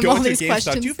asking them all these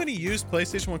questions. Do you have any used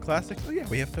PlayStation 1 Classic? Oh yeah,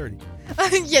 we have 30.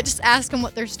 Yeah, just ask them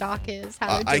what their stock is,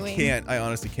 how they're doing. I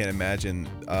honestly can't imagine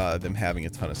them having a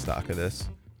ton of stock of this.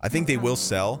 I think they will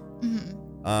sell.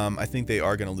 Mm-hmm. I think they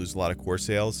are going to lose a lot of core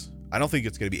sales. I don't think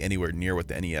it's going to be anywhere near what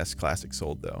the NES Classic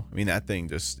sold, though. I mean, that thing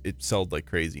it sold like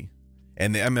crazy.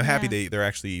 And I'm happy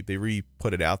they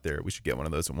re-put it out there. We should get one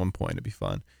of those at one point. It'd be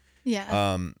fun.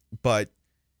 Yeah. But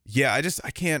yeah,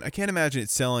 I can't imagine it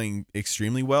selling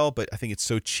extremely well, but I think it's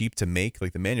so cheap to make.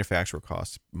 Like the manufacturer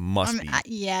costs must be.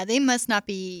 Yeah, they must not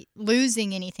be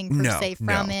losing anything per se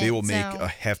from it. They will make a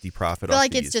hefty profit. I feel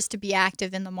like it's just to be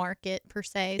active in the market per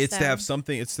se. It's to have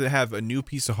something. It's to have a new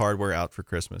piece of hardware out for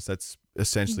Christmas. That's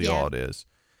essentially all it is,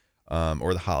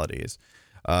 or the holidays.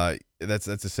 That's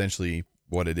essentially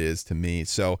what it is to me.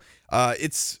 So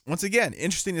it's once again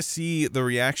interesting to see the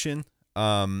reaction.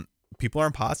 People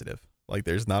aren't positive. Like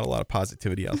there's not a lot of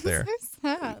positivity out there. So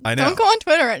sad. I know. Don't go on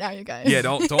Twitter right now, you guys. Yeah,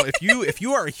 don't. If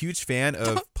you are a huge fan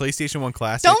of PlayStation 1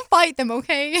 Classic, don't fight them,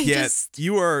 okay? Yeah,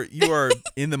 you are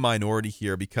in the minority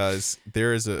here because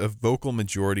there is a vocal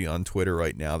majority on Twitter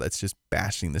right now that's just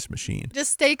bashing this machine.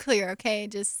 Just stay clear, okay?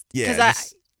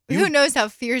 Who knows how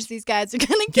fierce these guys are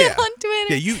gonna get on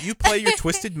Twitter? Yeah, you play your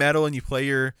Twisted Metal and you play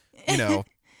your, and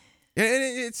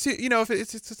it's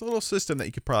it's a little system that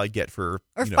you could probably get for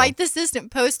fight the system.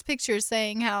 Post pictures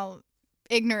saying how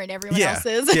ignorant everyone else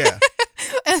is. Yeah.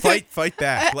 Fight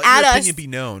back. Let your opinion be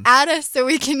known. Add us so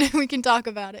we can talk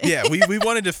about it. Yeah, we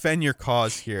want to defend your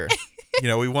cause here.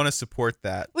 We want to support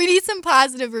that. We need some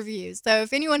positive reviews. So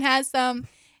if anyone has some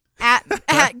at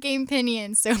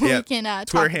GamePinion, so we can talk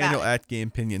Twitter about handle it. at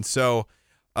GamePinion. So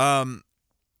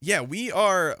yeah, we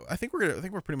are. I think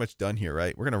we're pretty much done here,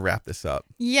 right? We're gonna wrap this up.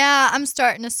 Yeah, I'm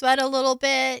starting to sweat a little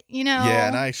bit. Yeah,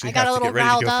 and I actually have to get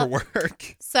ready to go for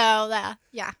work. So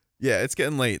yeah. Yeah, it's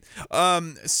getting late.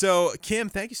 So Kim,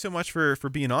 thank you so much for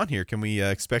being on here. Can we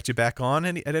expect you back on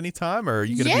at any time, or are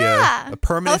you gonna be a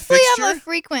permanent hopefully fixture? I'm a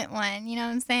frequent one. You know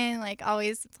what I'm saying? Like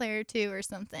always a player or two or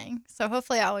something. So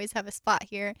hopefully I always have a spot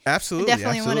here. Absolutely, I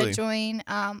definitely want to join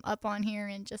up on here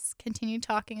and just continue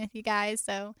talking with you guys.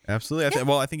 So absolutely.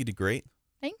 I think you did great.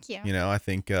 Thank you. I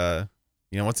think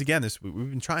once again,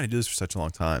 we've been trying to do this for such a long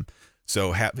time.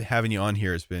 So having you on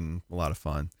here has been a lot of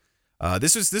fun.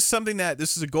 This is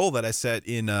a goal that I set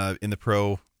in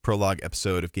the prologue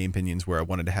episode of Game Opinions, where I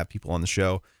wanted to have people on the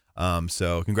show.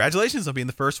 So congratulations on being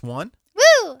the first one.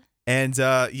 Woo! And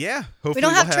yeah, hopefully We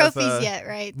don't have we'll trophies yet,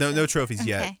 right? No trophies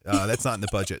yet. Okay. That's not in the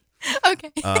budget.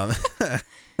 Okay.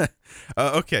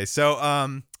 Okay,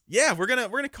 so yeah, we're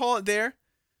gonna call it there.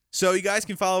 So you guys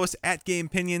can follow us at Game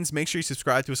Opinions. Make sure you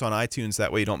subscribe to us on iTunes.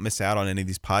 That way you don't miss out on any of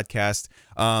these podcasts.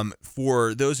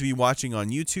 For those of you watching on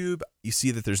YouTube, you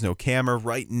see that there's no camera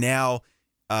right now.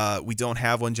 We don't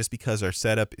have one just because our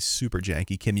setup is super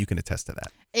janky. Kim, you can attest to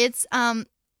that. It's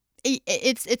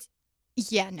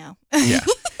yeah, no. Yeah.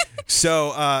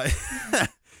 So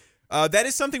that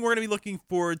is something we're going to be looking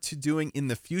forward to doing in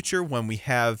the future when we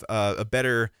have a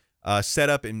better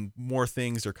setup and more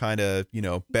things are kind of,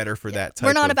 better for that type of...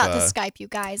 We're not about to Skype you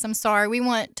guys. I'm sorry. We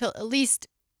want to at least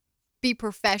be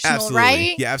professional, absolutely.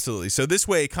 Right? Yeah, absolutely. So this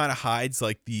way it kind of hides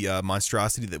like the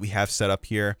monstrosity that we have set up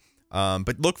here.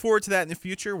 But look forward to that in the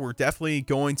future. We're definitely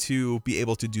going to be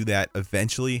able to do that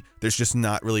eventually. There's just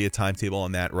not really a timetable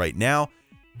on that right now.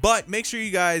 But make sure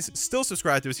you guys still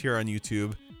subscribe to us here on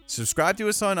YouTube. Subscribe to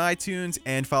us on iTunes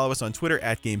and follow us on Twitter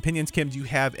at Game Opinions. Kim, do you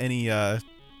have any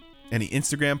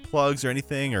Instagram plugs or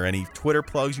anything, or any Twitter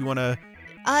plugs you want to?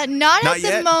 Not at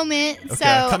the moment. Okay.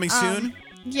 So Coming soon.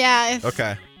 Yeah.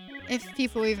 Okay. If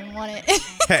people even want it.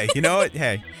 Hey, you know what?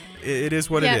 Hey, it is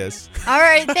what it is. All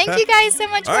right. Thank you guys so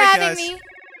much for having me.